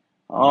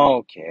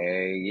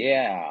 okay,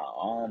 yeah,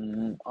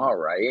 all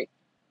right,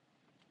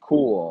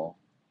 cool,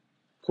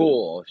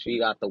 cool. She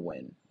got the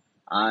win.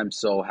 I'm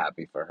so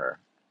happy for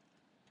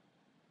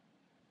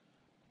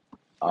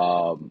her.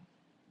 Um,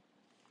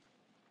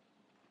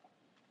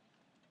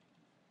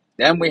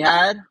 then we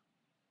had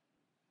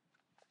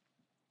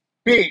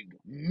big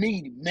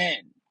meaty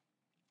men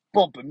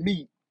bumping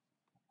meat.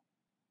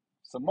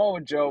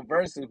 Samoa Joe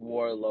versus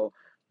Wardlow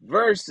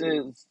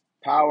versus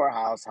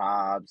Powerhouse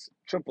Hobbs.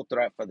 Triple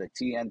threat for the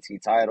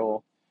TNT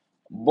title.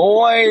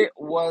 Boy,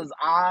 was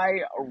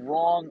I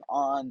wrong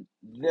on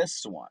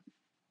this one.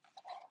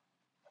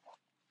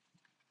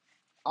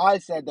 I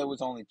said there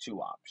was only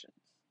two options.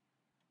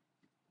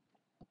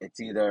 It's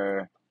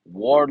either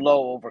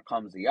Wardlow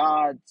overcomes the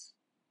odds,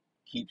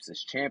 keeps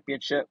his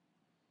championship,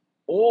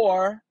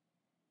 or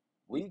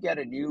we get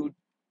a new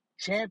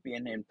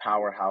champion in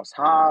Powerhouse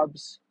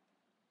Hobbs.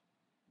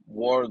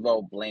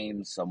 Wardlow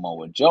blames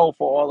Samoa Joe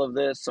for all of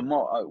this.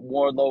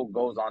 Wardlow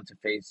goes on to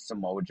face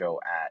Samoa Joe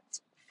at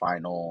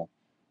Final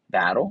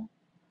Battle.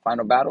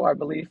 Final Battle, I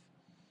believe,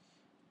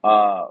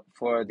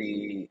 for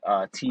the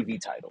TV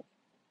title.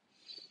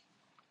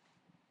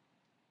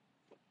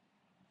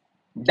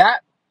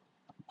 That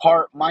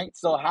part might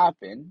still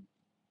happen,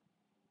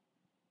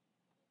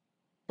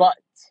 but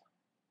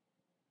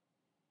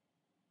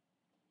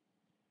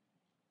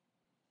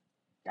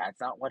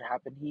that's not what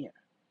happened here.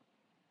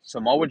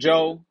 Samoa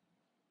Joe,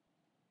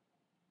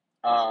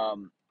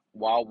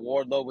 while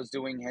Wardlow was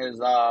doing his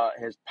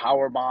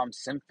powerbomb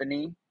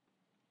symphony,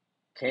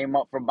 came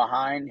up from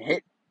behind,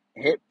 hit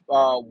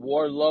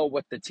Wardlow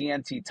with the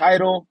TNT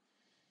title.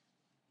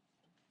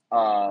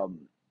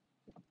 Um,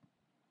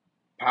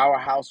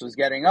 Powerhouse was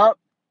getting up.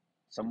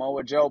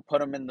 Samoa Joe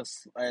put him in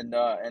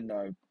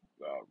the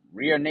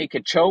rear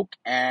naked choke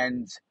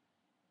and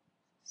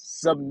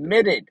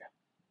submitted,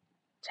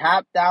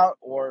 tapped out,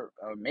 or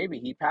maybe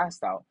he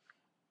passed out.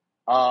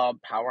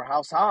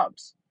 Powerhouse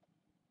Hobbs.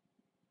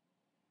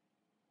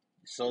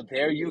 So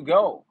there you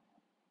go.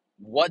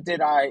 What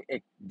did I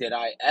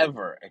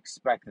ever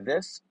expect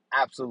this?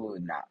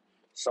 Absolutely not.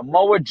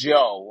 Samoa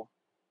Joe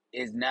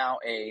is now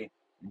a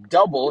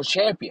double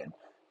champion.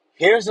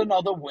 Here's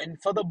another win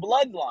for the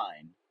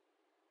bloodline.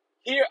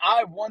 Here,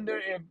 I wonder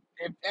if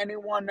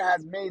anyone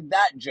has made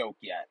that joke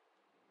yet.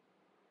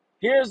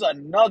 Here's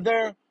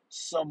another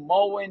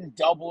Samoan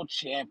double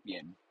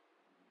champion.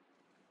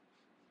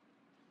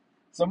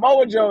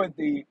 Samoa Joe is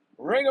the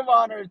Ring of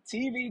Honor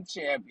TV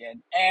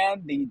champion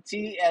and the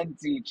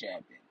TNT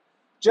champion.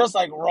 Just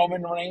like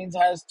Roman Reigns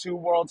has 2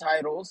 world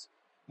titles,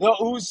 the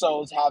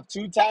Usos have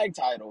 2 tag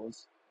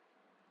titles.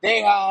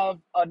 They have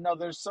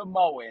another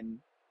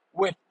Samoan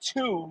with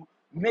 2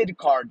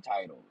 mid-card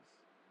titles.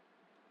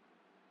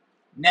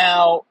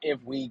 Now,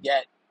 if we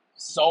get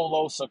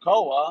Solo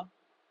Sikoa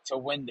to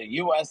win the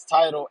U.S.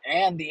 title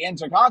and the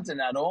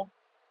Intercontinental,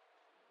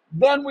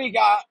 then we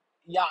got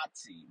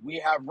Yahtzee. We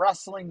have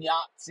wrestling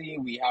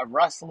Yahtzee. We have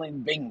wrestling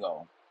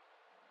bingo.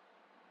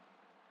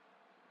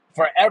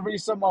 For every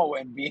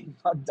Samoan being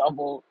a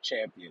double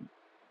champion.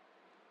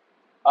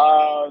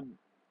 Um,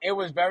 it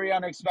was very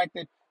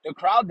unexpected. The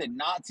crowd did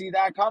not see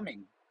that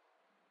coming,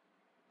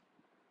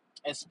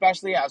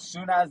 especially as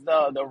soon as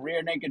the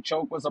rear naked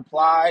choke was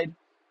applied.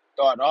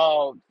 Thought,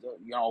 oh,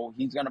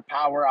 he's going to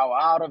power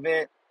out of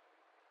it.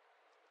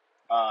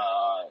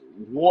 Uh,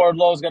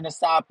 Wardlow's going to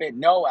stop it.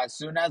 No, as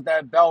soon as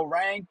that bell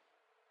rang,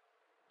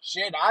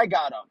 shit, I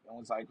got up and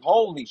was like,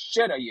 holy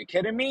shit, are you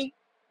kidding me?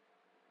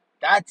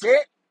 That's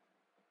it?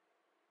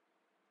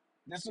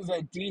 This was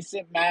a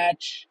decent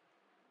match.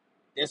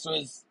 This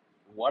was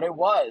what it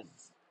was.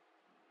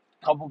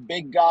 Couple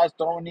big guys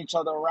throwing each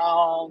other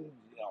around,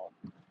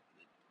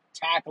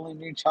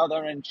 tackling each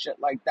other and shit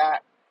like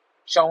that,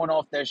 showing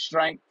off their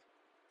strength.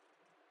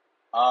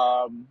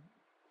 Um,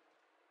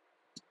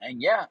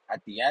 and yeah,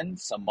 at the end,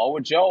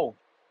 Samoa Joe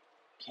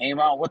came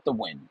out with the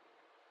win.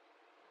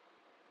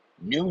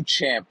 New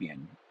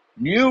champion.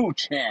 New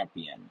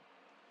champion.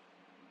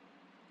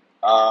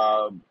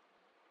 Um,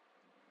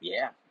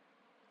 yeah.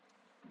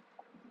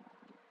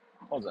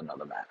 What was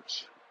another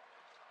match?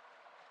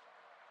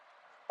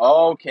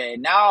 Okay,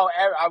 now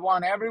I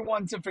want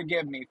everyone to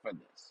forgive me for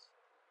this.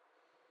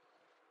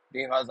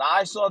 Because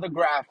I saw the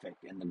graphic,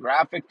 and the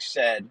graphic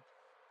said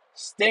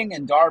Sting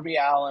and Darby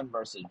Allin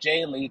versus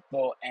Jay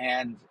Lethal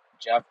and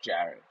Jeff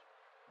Jarrett.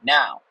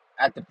 Now,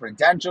 at the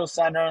Prudential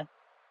Center,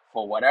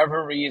 for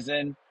whatever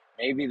reason,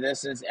 maybe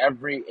this is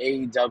every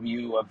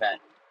AEW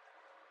event,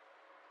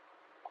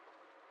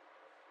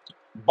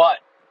 but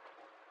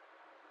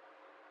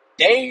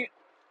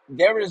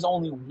there is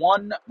only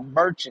one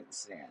merchant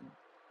stand.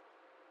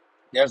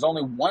 There's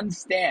only one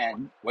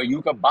stand where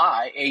you could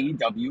buy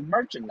AEW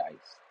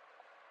merchandise.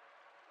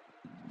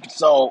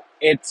 So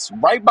it's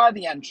right by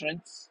the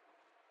entrance.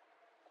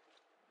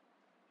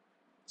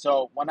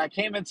 So when I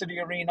came into the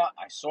arena,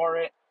 I saw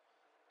it,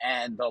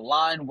 and the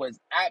line was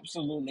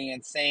absolutely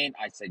insane.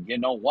 I said, you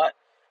know what?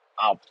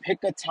 I'll pick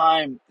a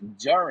time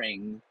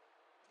during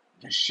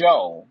the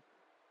show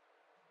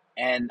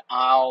and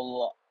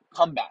I'll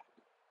come back.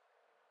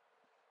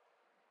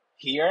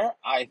 Here,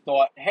 I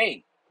thought,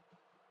 hey,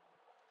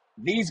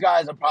 these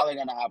guys are probably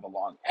going to have a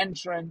long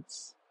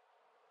entrance.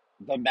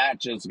 The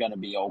match is going to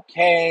be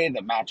okay.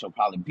 The match will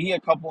probably be a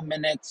couple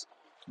minutes.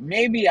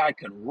 Maybe I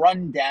could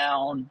run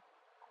down,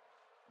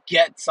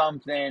 get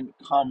something,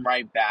 come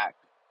right back.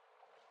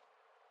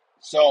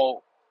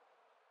 So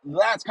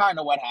that's kind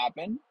of what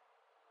happened.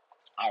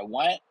 I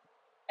went,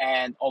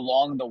 and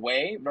along the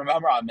way,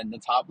 remember, I'm in the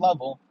top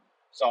level,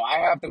 so I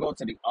have to go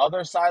to the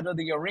other side of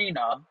the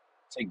arena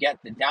to get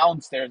the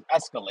downstairs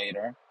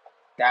escalator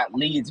that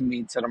leads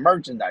me to the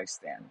merchandise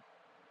stand.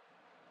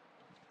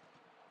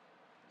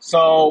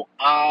 So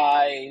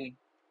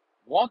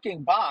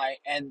walking by,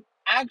 and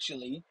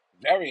actually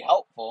very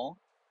helpful,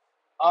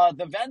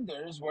 the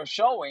vendors were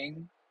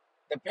showing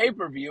the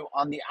pay-per-view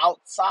on the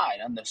outside,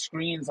 on the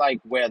screens, like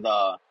where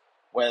the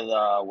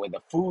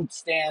food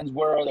stands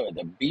were, where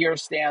the beer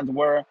stands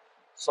were.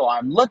 So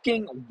I'm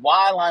looking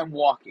while I'm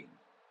walking.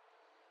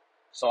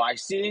 So I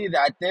see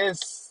that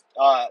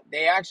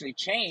they actually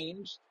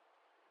changed,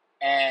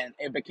 and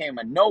it became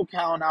a no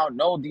count out,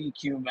 no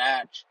DQ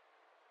match.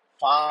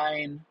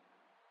 Fine.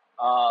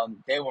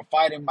 They were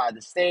fighting by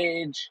the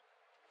stage.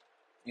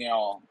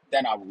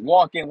 Then I'm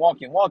walking,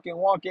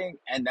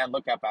 and then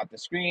look up at the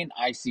screen.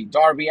 I see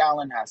Darby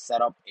Allin has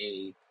set up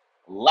a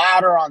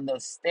ladder on the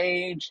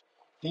stage.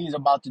 He's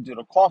about to do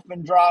the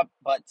coffin drop,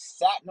 but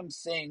Satnam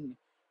Singh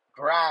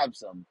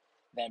grabs him,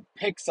 then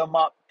picks him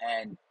up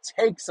and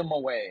takes him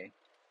away,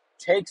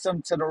 takes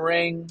him to the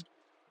ring.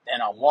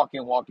 Then I'm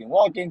walking,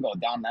 go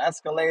down the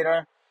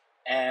escalator,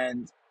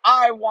 and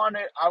I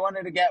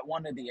wanted to get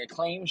one of the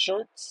Acclaim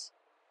shirts.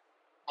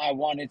 I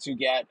wanted to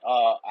get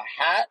a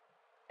hat,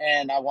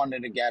 and I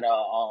wanted to get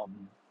I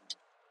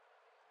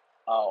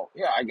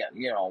get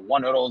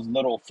one of those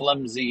little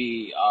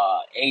flimsy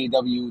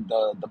AEW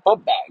the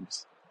book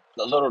bags,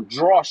 the little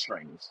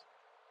drawstrings.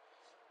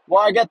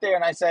 Well, I get there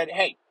and I said,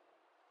 hey,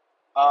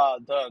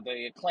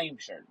 the Acclaim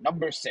shirt,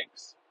 number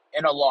 6,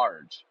 in a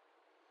large.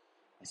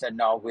 I said,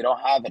 no, we don't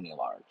have any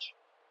large.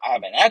 I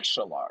have an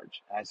extra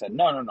large. And I said,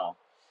 no.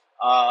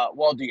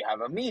 Well, do you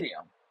have a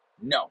medium?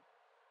 No,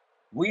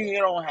 we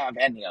don't have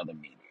any other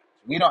mediums.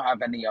 We don't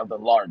have any other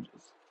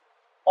larges.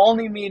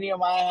 Only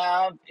medium I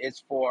have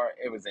is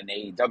it was an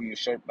AEW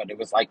shirt, but it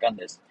was like on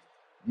this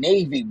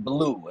navy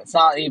blue. It's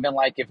not even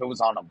like if it was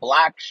on a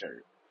black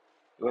shirt.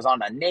 It was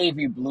on a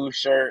navy blue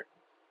shirt.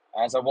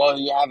 I said, well,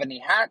 do you have any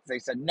hats? They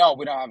said, no,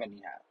 we don't have any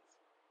hats.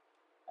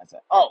 I said,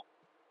 oh.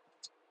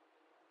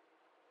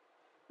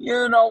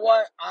 You know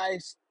what? I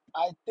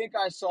think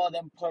I saw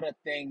them put a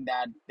thing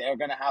that they're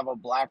gonna have a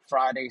Black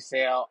Friday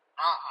sale.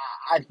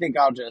 I think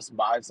I'll just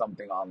buy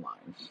something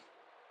online.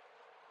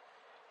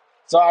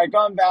 So I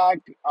come back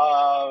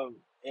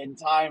in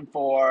time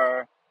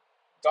for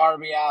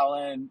Darby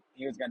Allin.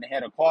 He was gonna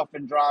hit a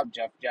coffin drop.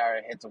 Jeff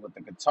Jarrett hits it with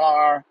the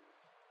guitar.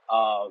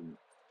 Um,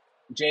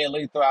 Jay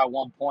Lethal at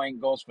one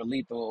point goes for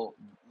lethal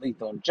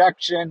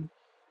injection,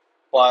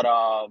 but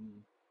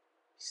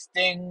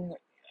Sting,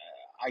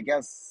 I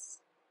guess,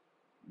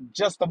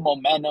 just the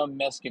momentum,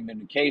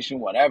 miscommunication,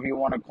 whatever you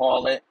want to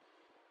call it.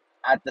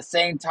 At the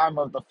same time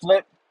of the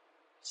flip,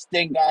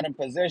 Sting got in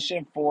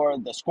position for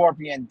the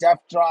Scorpion Death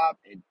Drop.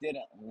 It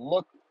didn't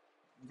look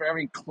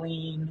very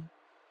clean.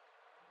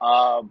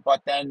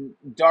 But then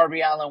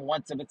Darby Allin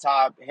went to the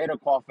top, hit a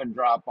coffin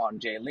drop on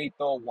Jay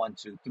Lethal. 1,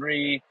 2,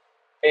 3.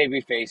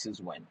 Baby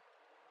faces win.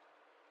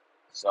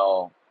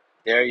 So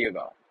there you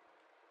go.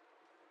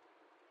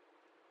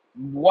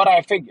 What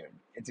I figured.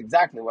 It's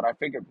exactly what I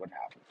figured would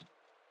happen.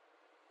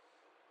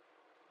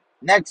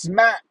 Next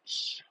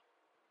match,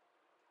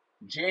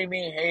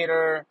 Jamie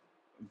Hayter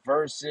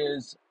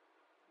versus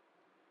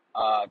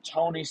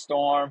Tony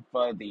Storm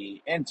for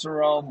the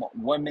interim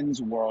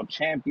Women's World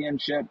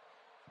Championship.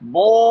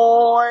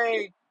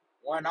 Boy,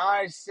 when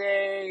I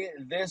say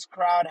this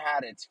crowd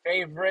had its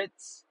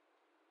favorites,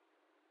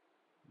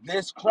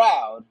 this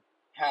crowd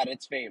had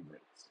its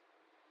favorites.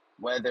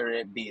 Whether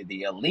it be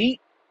the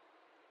Elite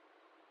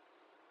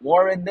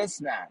or in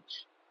this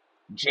match,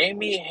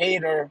 Jamie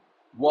Hayter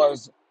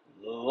was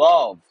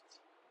loved.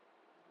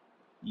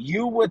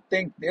 You would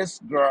think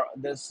this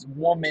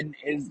woman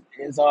is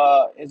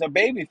a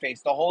baby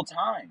face the whole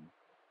time.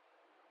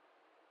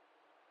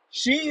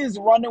 She's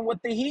running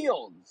with the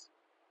heels.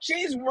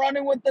 She's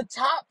running with the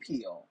top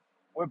heel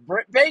with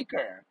Britt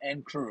Baker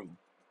and crew.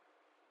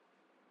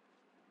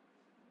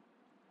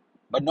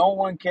 But no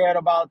one cared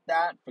about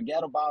that.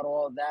 Forget about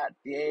all that.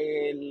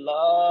 They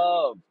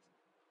loved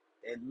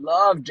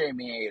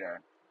Jamie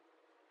Hayter.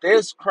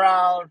 This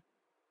crowd,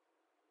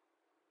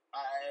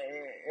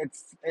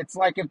 it's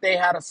like if they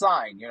had a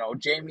sign,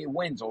 Jamie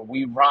wins or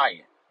we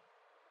riot,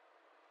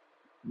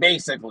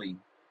 basically,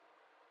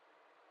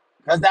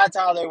 because that's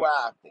how they were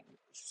acting.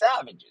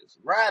 Savages,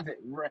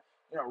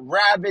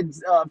 rabid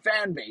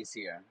fan base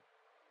here.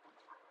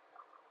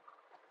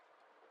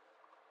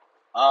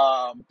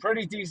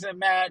 Pretty decent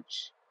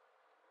match.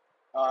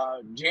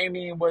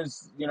 Jamie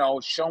was,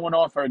 showing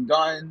off her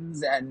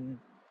guns, and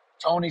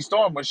Tony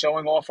Storm was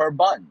showing off her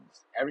buns.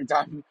 Every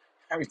time,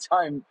 every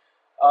time,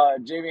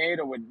 Jamie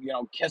Hayter would,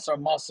 kiss her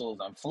muscles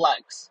and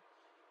flex.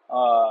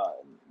 Uh,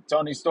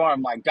 Tony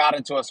Storm like got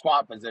into a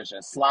squat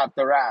position, slapped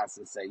her ass,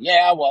 and said,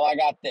 "Yeah, well, I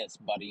got this,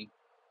 buddy."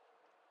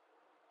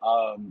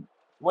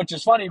 Which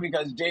is funny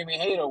because Jamie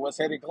Hayter was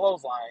hitting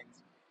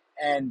clotheslines,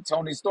 and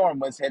Tony Storm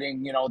was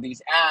hitting,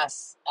 these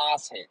ass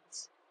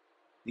hits,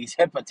 these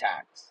hip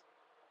attacks.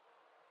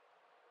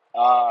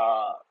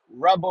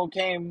 Rebel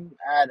came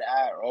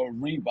or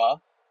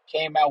Reba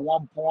came at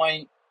one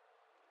point,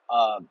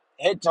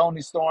 hit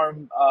Tony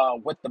Storm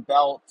with the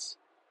belt.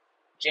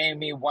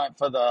 Jamie went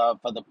for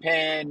the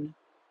pin,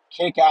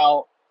 kick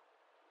out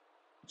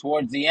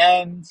towards the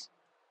end.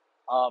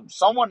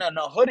 Someone in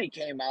a hoodie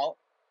came out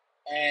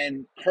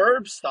and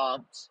curb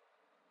stomped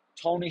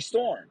Tony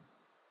Storm.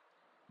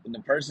 When the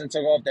person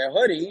took off their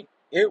hoodie,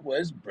 it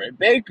was Britt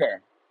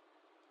Baker,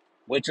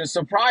 which was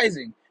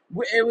surprising.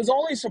 It was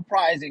only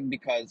surprising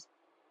because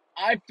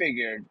I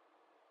figured,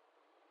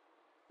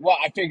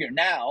 I figure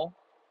now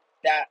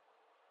that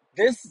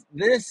this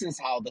is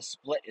how the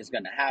split is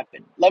going to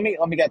happen. Let me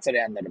get to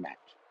the end of the match.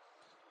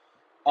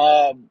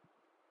 Um,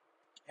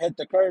 Hit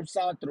the curb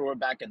stomp, threw her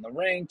back in the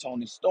ring.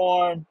 Tony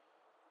Storm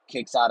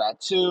kicks out at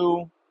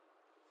 2.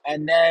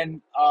 And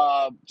then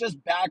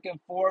just back and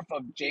forth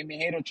of Jamie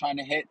Hayter trying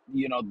to hit,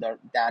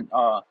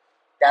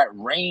 that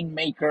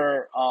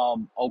Rainmaker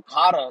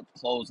Okada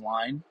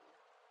clothesline.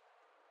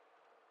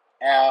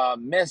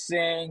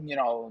 Missing,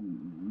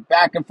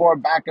 back and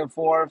forth, back and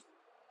forth.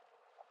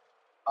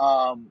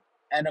 And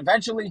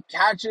eventually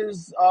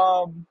catches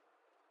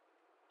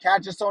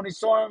Tony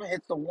Storm,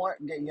 hits the one,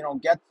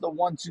 gets the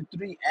 1, 2,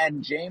 3,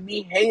 and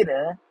Jamie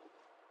Hayter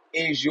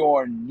is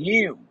your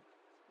new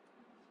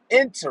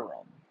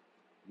interim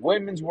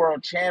Women's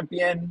World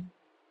Champion.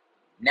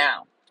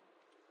 Now,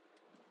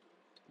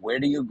 where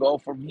do you go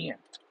from here?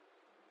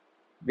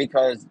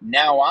 Because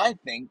now I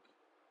think,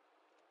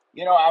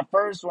 at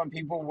first when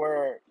people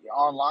were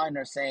online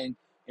are saying,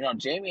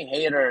 Jamie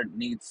Hayter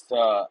needs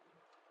to,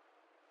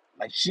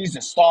 like, she's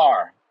a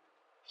star.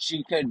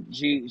 She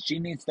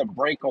needs to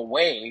break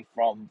away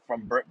from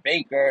Britt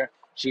Baker.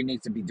 She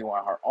needs to be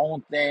doing her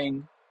own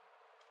thing.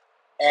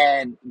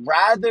 And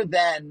rather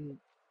than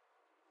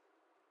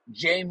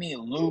Jamie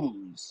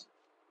lose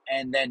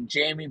and then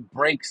Jamie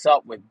breaks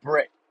up with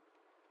Britt,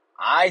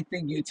 I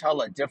think you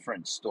tell a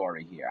different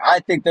story here. I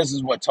think this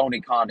is what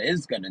Tony Khan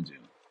is going to do.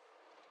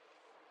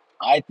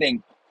 I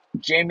think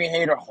Jamie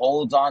Hayter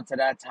holds on to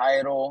that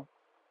title.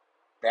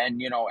 Then,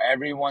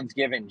 everyone's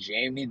giving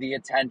Jamie the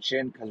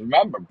attention. Because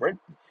remember,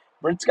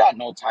 Britt's got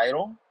no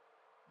title.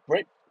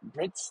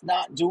 Britt's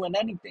not doing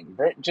anything.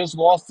 Britt just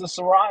lost to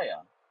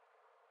Soraya.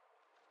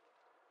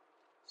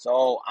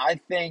 So I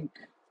think,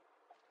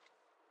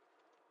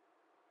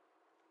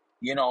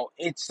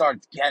 it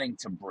starts getting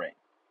to Britt.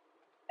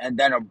 And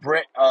then a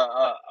Brit.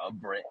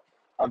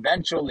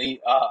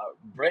 Eventually,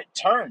 Brit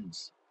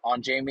turns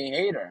on Jamie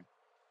Hayter,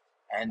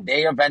 and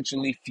they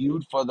eventually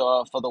feud for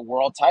the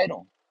world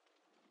title.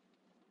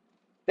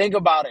 Think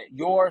about it: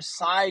 your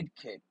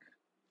sidekick,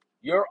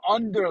 your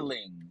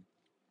underling,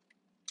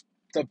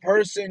 the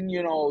person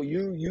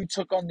you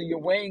took under your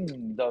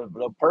wing,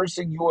 the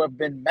person you have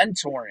been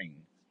mentoring.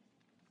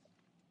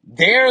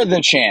 They're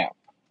the champ,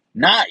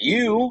 not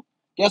you.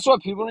 Guess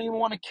what? People don't even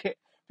want to care.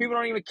 People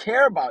don't even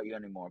care about you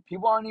anymore.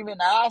 People aren't even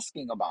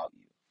asking about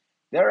you.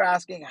 They're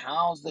asking,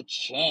 "How's the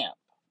champ?"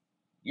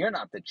 You're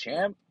not the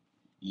champ.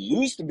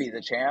 You used to be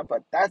the champ,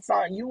 but that's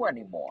not you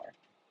anymore.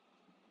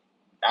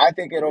 I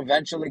think it'll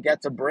eventually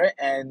get to Britt,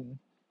 and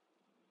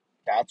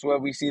that's where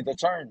we see the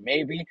turn.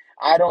 Maybe,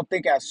 I don't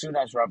think as soon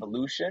as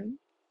Revolution,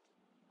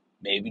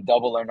 maybe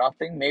Double or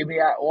Nothing, maybe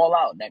at All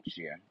Out next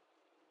year.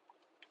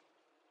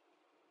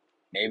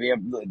 Maybe if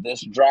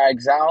this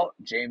drags out,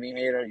 Jamie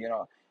Hayter,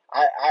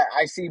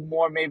 I see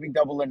more maybe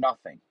Double or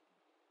Nothing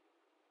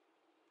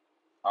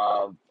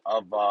of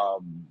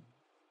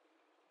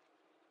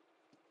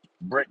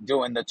Britt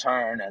doing the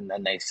turn, and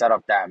then they set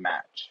up that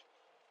match.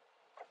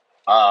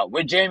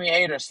 With Jamie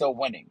Hayter still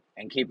winning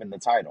and keeping the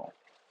title,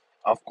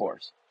 of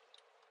course.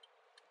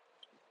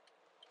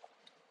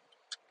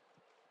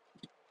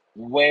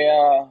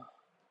 Where,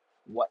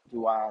 what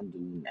do I do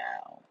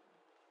now?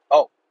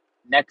 Oh,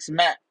 next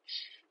match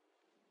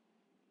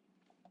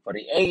for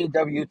the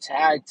AEW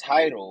tag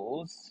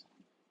titles,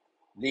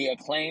 the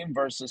Acclaim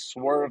versus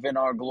Swerve in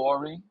Our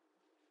Glory.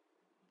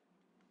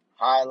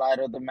 Highlight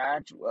of the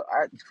match. Well,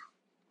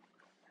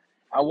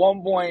 at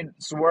one point,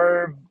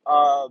 Swerve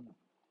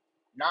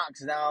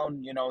knocks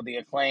down, the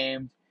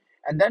Acclaim,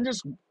 and then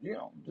just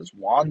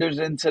wanders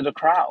into the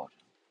crowd.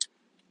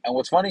 And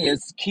what's funny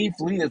is Keith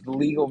Lee is the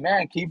legal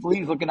man. Keith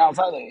Lee's looking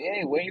outside like,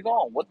 "Hey, where you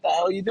going? What the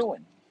hell are you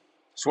doing?"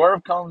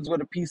 Swerve comes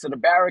with a piece of the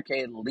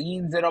barricade,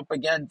 leans it up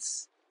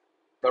against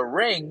the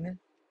ring,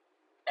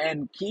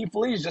 and Keith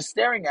Lee's just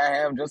staring at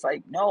him, just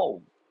like,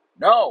 "No,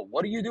 no,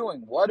 what are you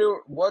doing? What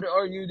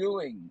are you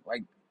doing?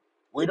 Like,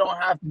 we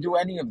don't have to do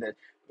any of this."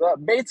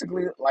 But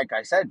basically, like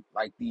I said,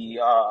 like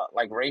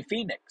Ray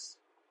Phoenix,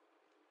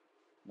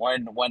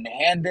 when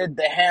handed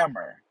the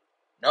hammer,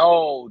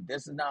 "No,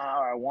 this is not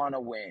how I want to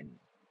win."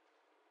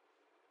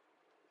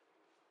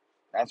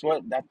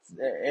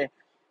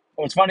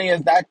 What's funny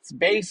is that's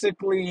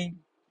basically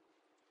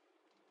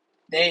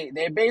they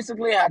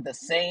basically had the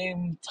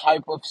same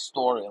type of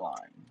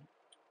storyline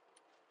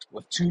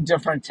with two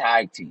different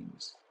tag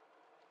teams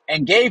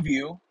and gave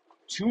you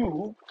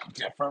two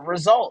different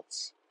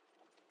results.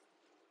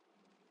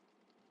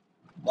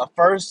 The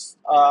first,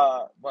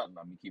 let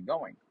me keep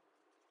going.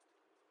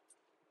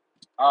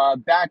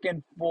 Back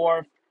and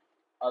forth.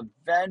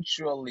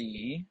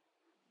 Eventually,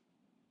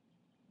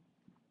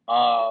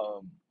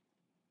 um,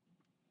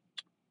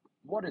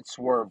 what did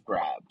Swerve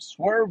grab?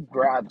 Swerve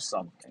grabbed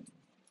something.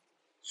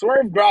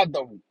 Swerve grabbed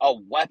a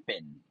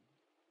weapon.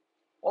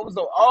 What was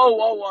it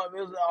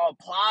was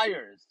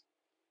pliers.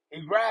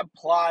 He grabbed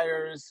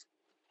pliers.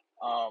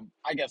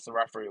 I guess the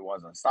referee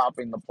wasn't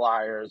stopping the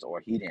pliers, or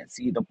he didn't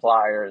see the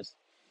pliers.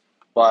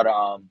 But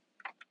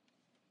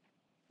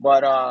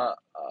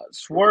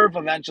Swerve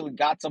eventually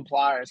got some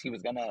pliers. He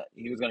was gonna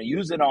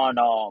use it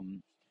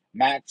on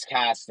Max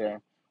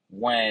Caster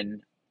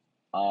when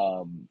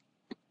um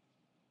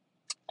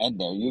and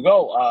there you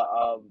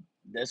go.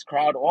 This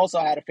crowd also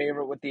had a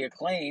favorite with the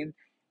Acclaim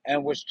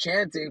and was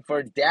chanting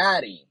for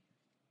Daddy.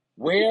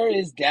 Where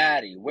is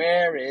Daddy?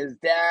 Where is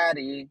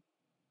Daddy?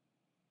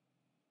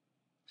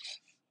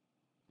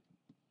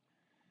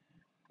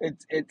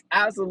 It's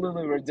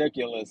absolutely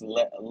ridiculous.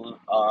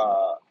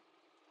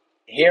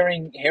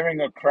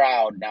 Hearing a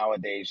crowd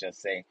nowadays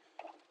just say,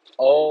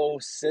 "Oh,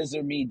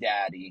 scissor me,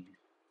 Daddy."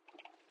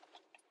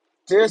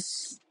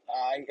 This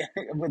I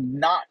would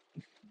not.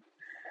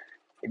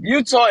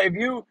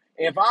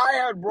 If I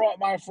had brought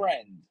my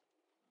friend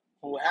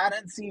who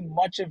hadn't seen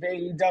much of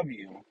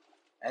AEW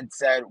and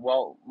said,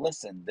 "Well,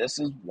 listen, this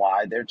is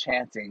why they're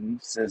chanting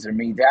Scissor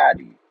Me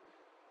Daddy,"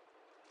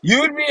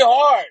 it'd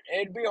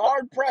be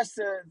hard pressed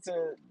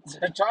to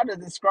try to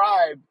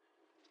describe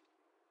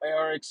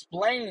or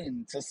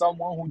explain to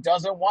someone who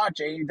doesn't watch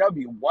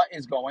AEW what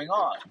is going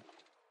on.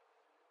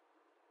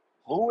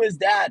 Who is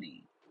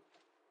Daddy?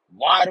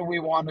 Why do we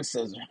want to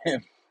scissor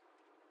him?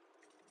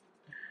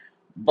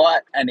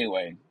 But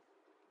anyway,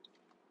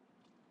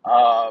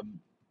 um,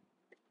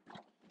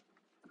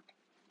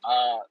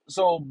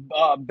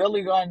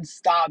 Billy Gunn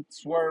stopped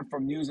Swerve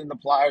from using the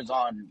pliers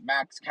on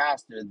Max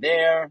Caster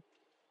there.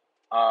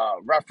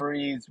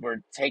 Referees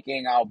were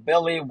taking out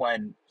Billy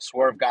when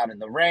Swerve got in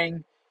the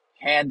ring,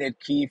 handed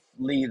Keith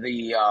Lee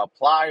the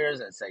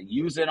pliers and said,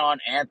 "Use it on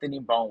Anthony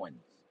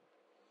Bowen."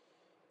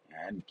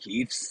 And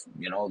Keith,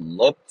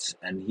 looked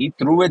and he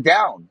threw it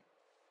down.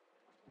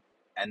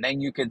 and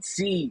then you could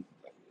see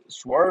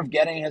Swerve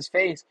getting his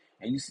face,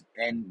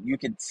 and you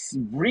could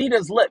read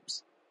his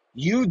lips.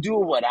 You do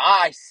what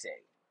I say.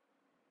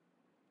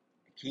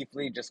 Keith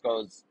Lee just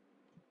goes,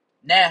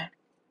 nah,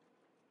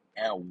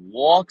 and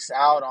walks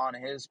out on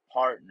his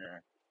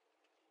partner.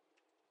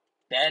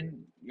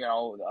 Then,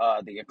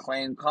 the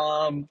Acclaim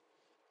come,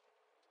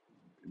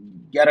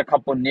 get a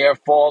couple near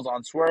falls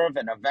on Swerve,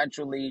 and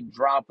eventually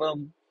drop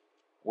him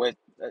with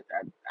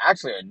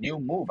actually a new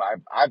move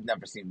I've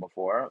never seen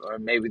before, or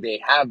maybe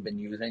they have been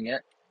using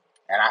it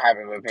and I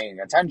haven't been paying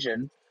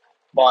attention.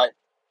 But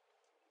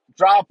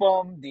drop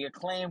them, the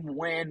Acclaim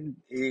win.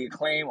 The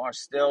Acclaim are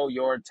still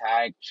your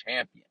tag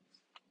champions.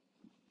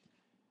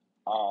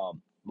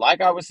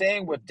 Like I was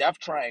saying with Death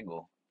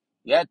Triangle,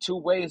 you had two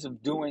ways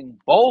of doing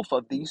both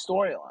of these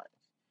storylines.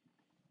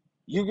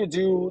 You could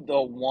do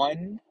the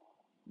one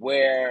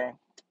where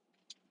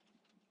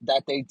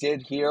that they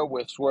did here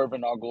with Swerve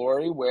and Our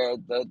Glory, where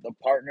the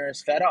partner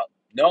is fed up.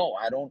 No,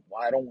 I don't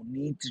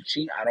need to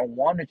cheat. I don't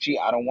want to cheat.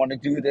 I don't want to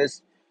do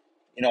this.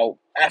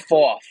 F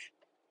off.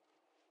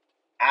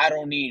 I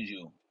don't need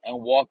you.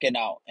 And walking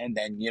out and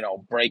then,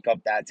 break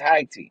up that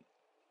tag team.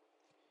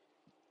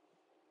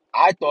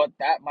 I thought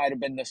that might have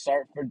been the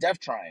start for Death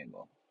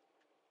Triangle.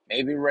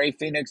 Maybe Ray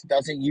Phoenix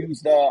doesn't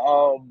use the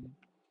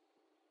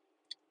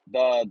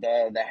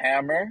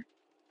hammer.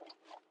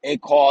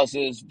 It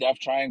causes Death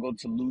Triangle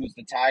to lose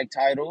the tag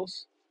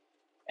titles,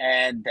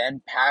 and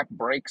then Pac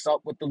breaks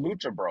up with the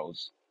Lucha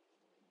Bros.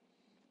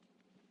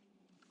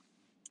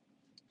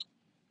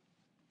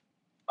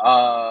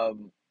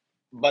 Um,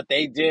 but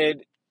they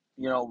did,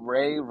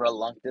 Ray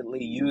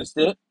reluctantly used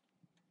it,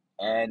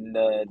 and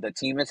the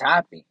team is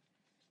happy.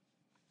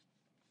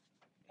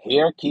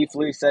 Here, Keith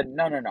Lee said,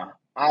 no, no, no,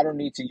 I don't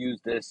need to use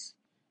this.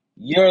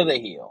 You're the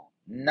heel,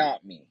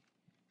 not me.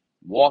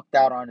 Walked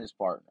out on his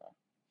partner.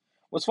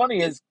 What's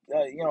funny is,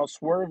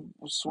 Swerve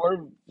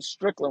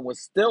Strickland was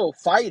still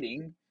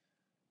fighting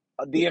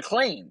the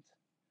Acclaimed.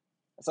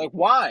 It's like,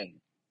 why?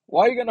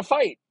 Why are you gonna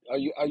fight? Are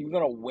you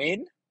gonna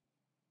win?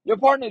 Your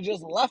partner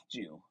just left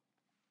you.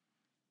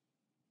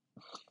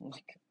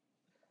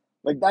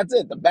 Like that's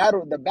it. The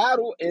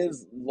battle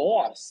is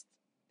lost.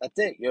 That's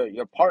it.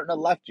 Your partner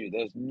left you.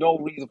 There's no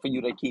reason for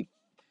you to keep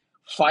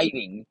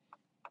fighting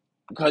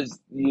because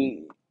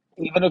even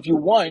if you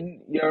won,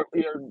 your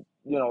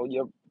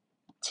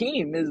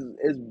team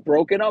is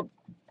broken up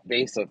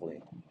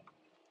basically.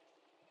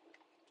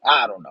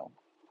 I don't know.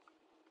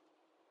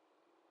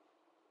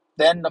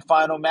 Then the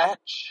final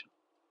match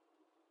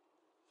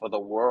for the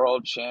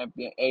world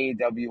champion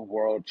AEW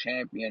World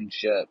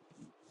Championship.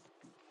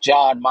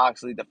 John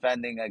Moxley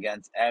defending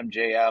against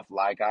MJF.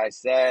 Like I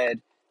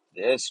said,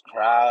 this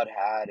crowd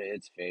had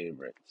its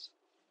favorites.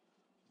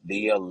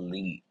 The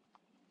Elite,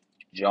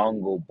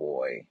 Jungle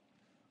Boy,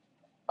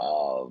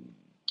 um,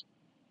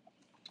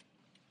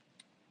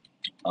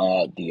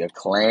 The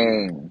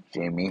Acclaim,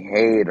 Jamie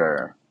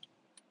Hayter.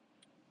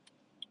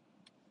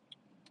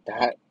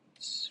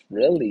 That's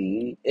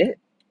really it.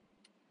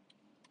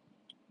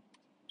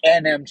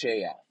 And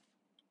MJF.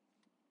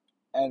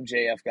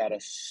 MJF got a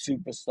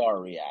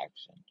superstar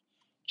reaction.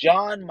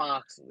 John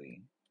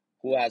Moxley,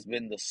 who has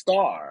been the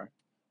star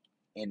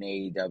in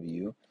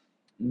AEW,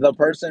 the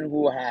person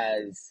who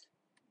has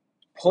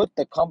put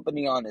the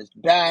company on his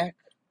back,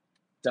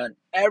 done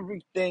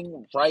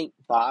everything right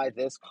by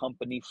this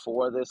company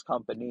for this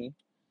company.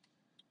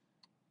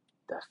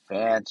 The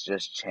fans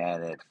just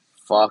chanted,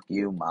 fuck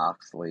you,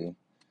 Moxley,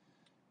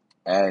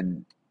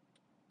 and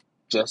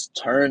just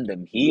turned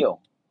him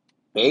heel,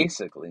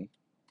 basically.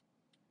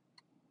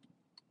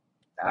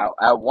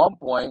 At one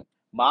point,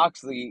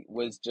 Moxley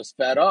was just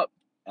fed up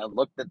and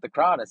looked at the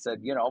crowd and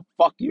said,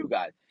 fuck you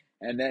guys.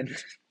 And then,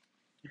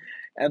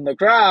 and the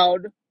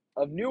crowd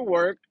of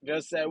Newark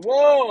just said,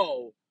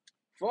 whoa,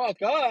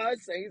 fuck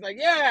us. And he's like,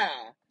 yeah,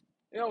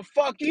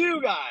 fuck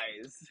you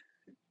guys.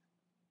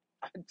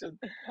 I just,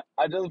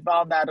 I just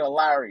found that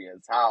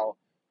hilarious how,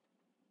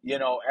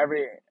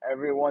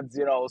 everyone's,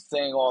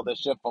 saying all the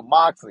shit for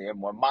Moxley.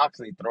 And when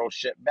Moxley throws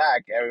shit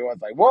back,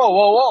 everyone's like, whoa,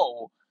 whoa,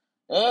 whoa.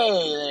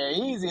 Hey there,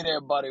 easy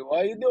there, buddy.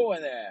 What are you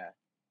doing there?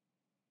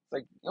 It's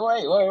like,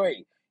 wait, wait,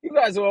 wait. You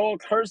guys are all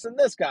cursing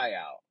this guy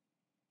out.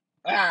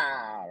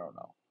 I don't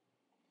know.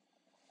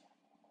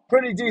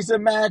 Pretty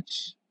decent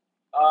match.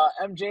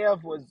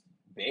 MJF was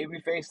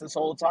babyface this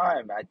whole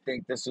time. I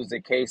think this was a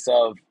case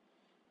of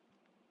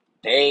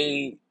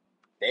they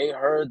they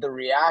heard the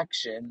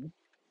reaction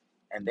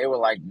and they were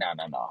like, no,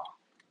 no, no.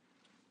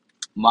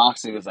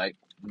 Moxley was like,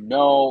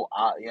 no,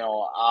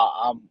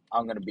 I'm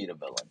gonna be the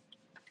villain.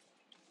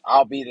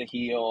 I'll be the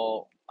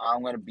heel.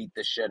 I'm gonna beat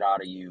the shit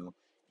out of you.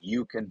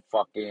 You can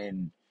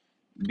fucking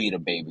be the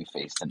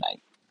babyface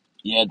tonight.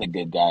 You're the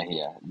good guy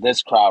here.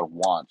 This crowd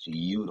wants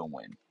you to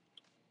win.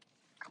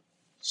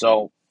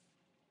 So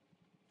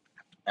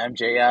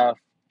MJF,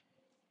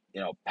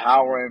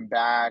 powering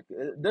back.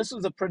 This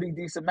was a pretty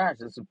decent match.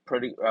 This is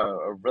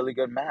a really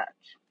good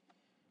match.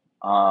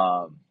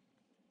 Um,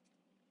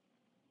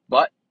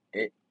 but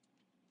it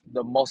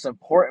the most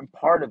important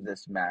part of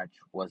this match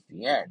was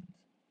the end.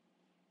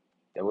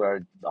 There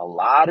were a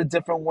lot of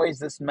different ways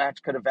this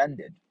match could have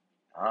ended.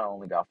 I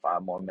only got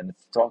 5 more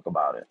minutes to talk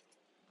about it.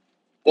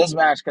 This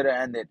match could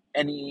have ended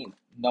any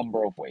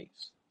number of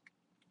ways.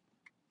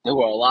 There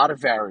were a lot of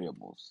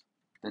variables.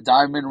 The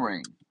Diamond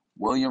Ring,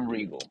 William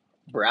Regal,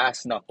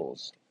 Brass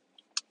Knuckles,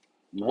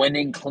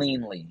 winning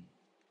cleanly,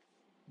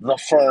 the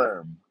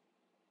Firm.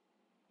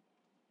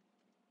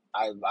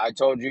 I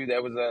told you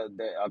there was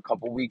a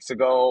couple weeks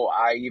ago.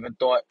 I even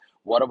thought,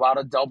 what about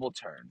a double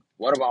turn?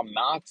 What about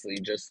Moxley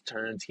just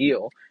turns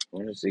heel,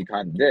 which he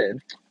kind of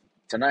did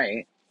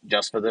tonight,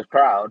 just for the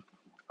crowd,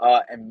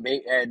 and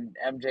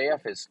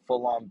MJF is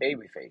full on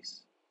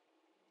babyface.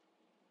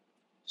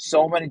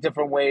 So many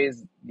different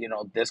ways,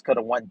 this could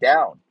have went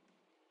down.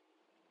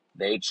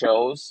 They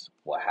chose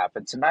what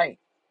happened tonight,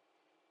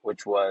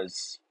 which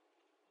was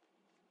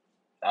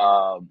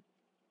um,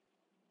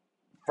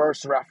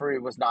 first referee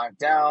was knocked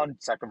down,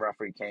 second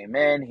referee came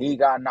in, he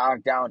got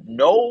knocked down.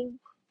 No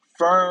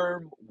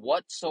Firm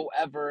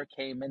whatsoever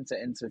came in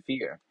to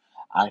interfere.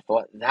 I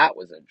thought that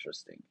was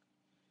interesting.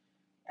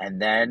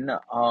 And then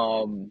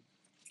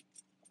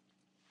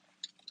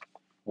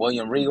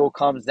William Regal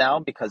comes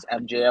down because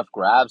MJF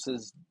grabs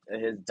his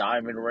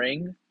diamond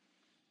ring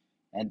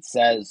and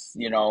says,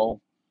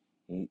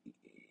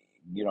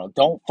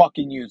 don't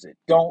fucking use it.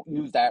 Don't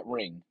use that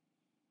ring.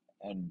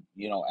 And,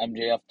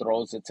 MJF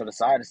throws it to the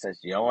side and says,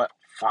 you know what?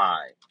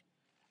 Fine.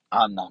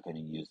 I'm not going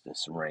to use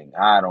this ring.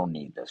 I don't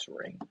need this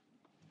ring.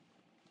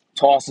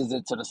 Tosses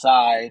it to the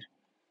side.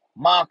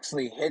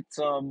 Moxley hits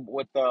him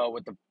with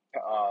the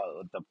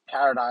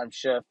paradigm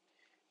shift,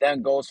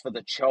 then goes for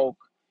the choke.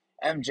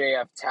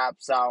 MJF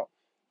taps out.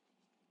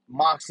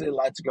 Moxley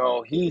lets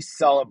go. He's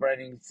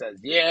celebrating. He says,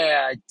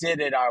 yeah, I did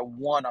it. I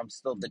won. I'm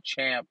still the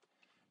champ.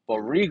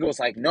 But Regal's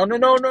like, no, no,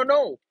 no, no,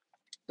 no.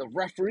 The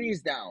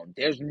referee's down.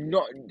 It's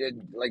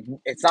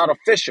not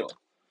official.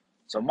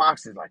 So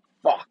Moxley's like,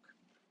 fuck.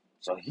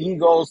 So he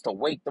goes to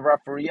wake the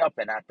referee up.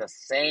 And at the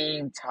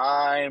same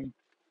time,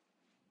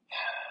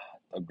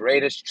 the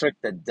greatest trick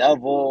the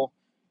devil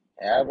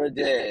ever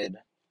did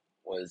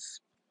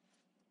was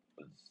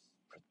you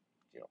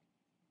know,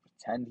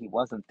 pretend he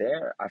wasn't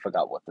there. I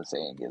forgot what the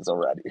saying is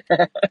already.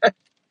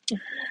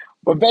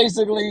 But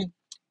basically,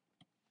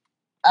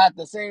 at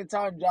the same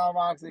time, Jon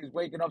Moxley is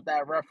waking up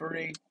that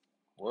referee.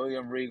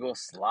 William Regal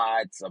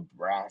slides some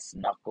brass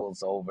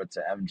knuckles over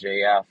to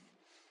MJF.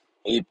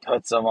 He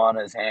puts him on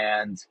his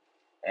hands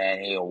and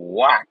he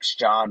whacks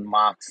Jon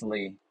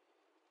Moxley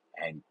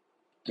and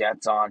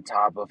gets on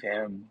top of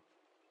him.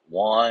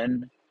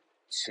 1,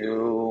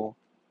 2,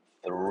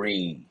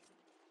 3.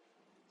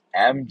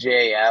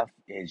 MJF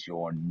is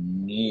your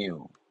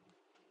new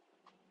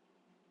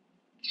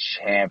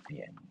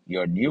champion,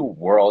 your new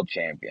world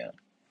champion.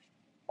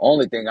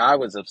 Only thing I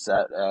was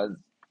upset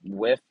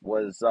with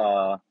was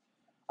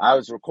I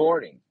was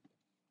recording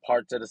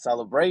parts of the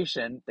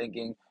celebration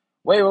thinking,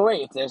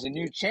 wait, if there's a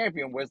new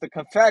champion, where's the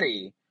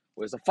confetti?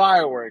 Where's the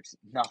fireworks?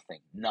 Nothing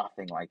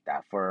like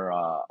that for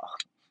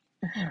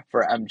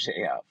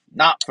MJF.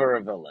 Not for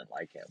a villain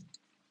like him.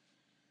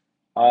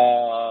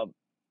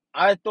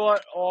 I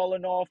thought all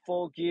in all,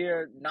 Full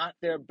Gear, not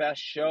their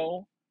best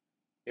show.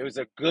 It was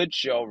a good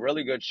show,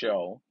 really good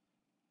show.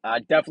 I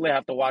definitely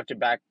have to watch it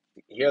back,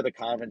 hear the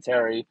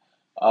commentary,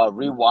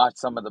 rewatch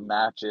some of the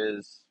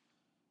matches,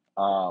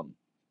 um,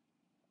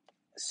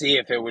 see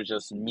if it was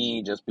just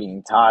me just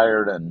being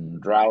tired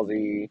and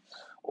drowsy,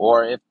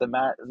 or if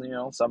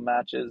some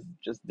matches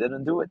just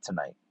didn't do it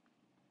tonight.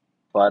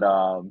 But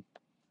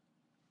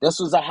this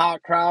was a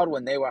hot crowd.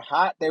 When they were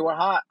hot, they were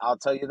hot. I'll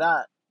tell you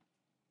that.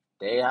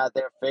 They had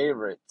their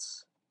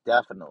favorites,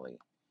 definitely.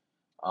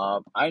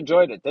 I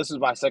enjoyed it. This is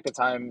my second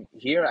time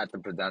here at the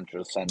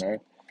Prudential Center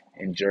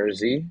in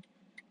Jersey.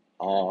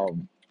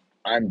 Um,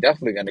 I'm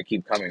definitely going to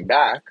keep coming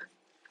back.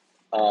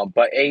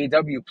 But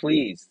AEW,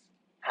 please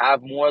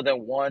have more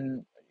than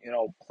one,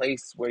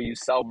 place where you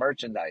sell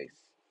merchandise.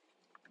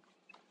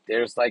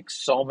 There's like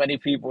so many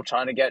people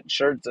trying to get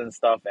shirts and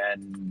stuff,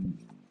 and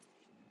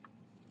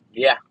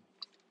yeah,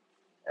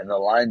 and the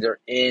lines are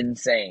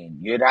insane.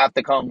 You'd have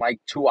to come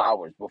like 2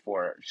 hours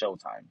before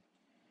showtime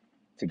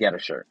to get a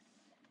shirt.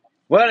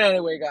 But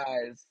anyway,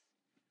 guys,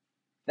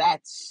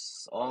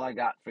 that's all I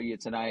got for you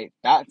tonight.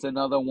 That's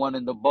another one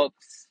in the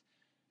books.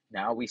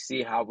 Now we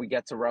see how we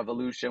get to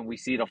Revolution. We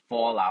see the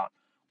fallout.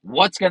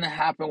 What's going to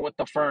happen with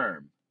the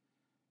Firm?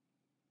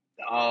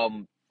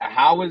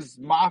 How is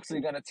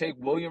Moxley going to take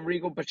William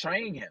Regal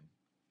betraying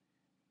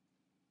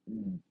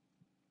him?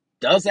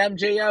 Is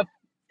MJF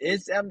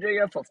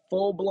a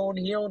full-blown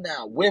heel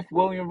now with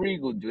William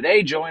Regal? Do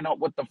they join up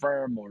with the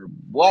Firm or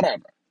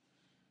whatever?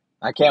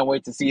 I can't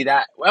wait to see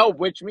that. Well,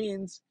 which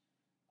means,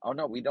 oh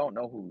no, we don't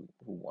know who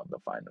won the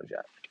finals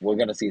yet. We're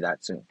going to see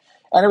that soon.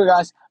 Anyway,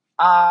 guys,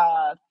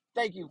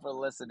 thank you for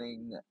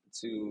listening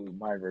to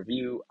my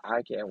review.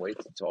 I can't wait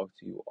to talk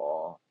to you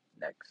all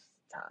next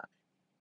time.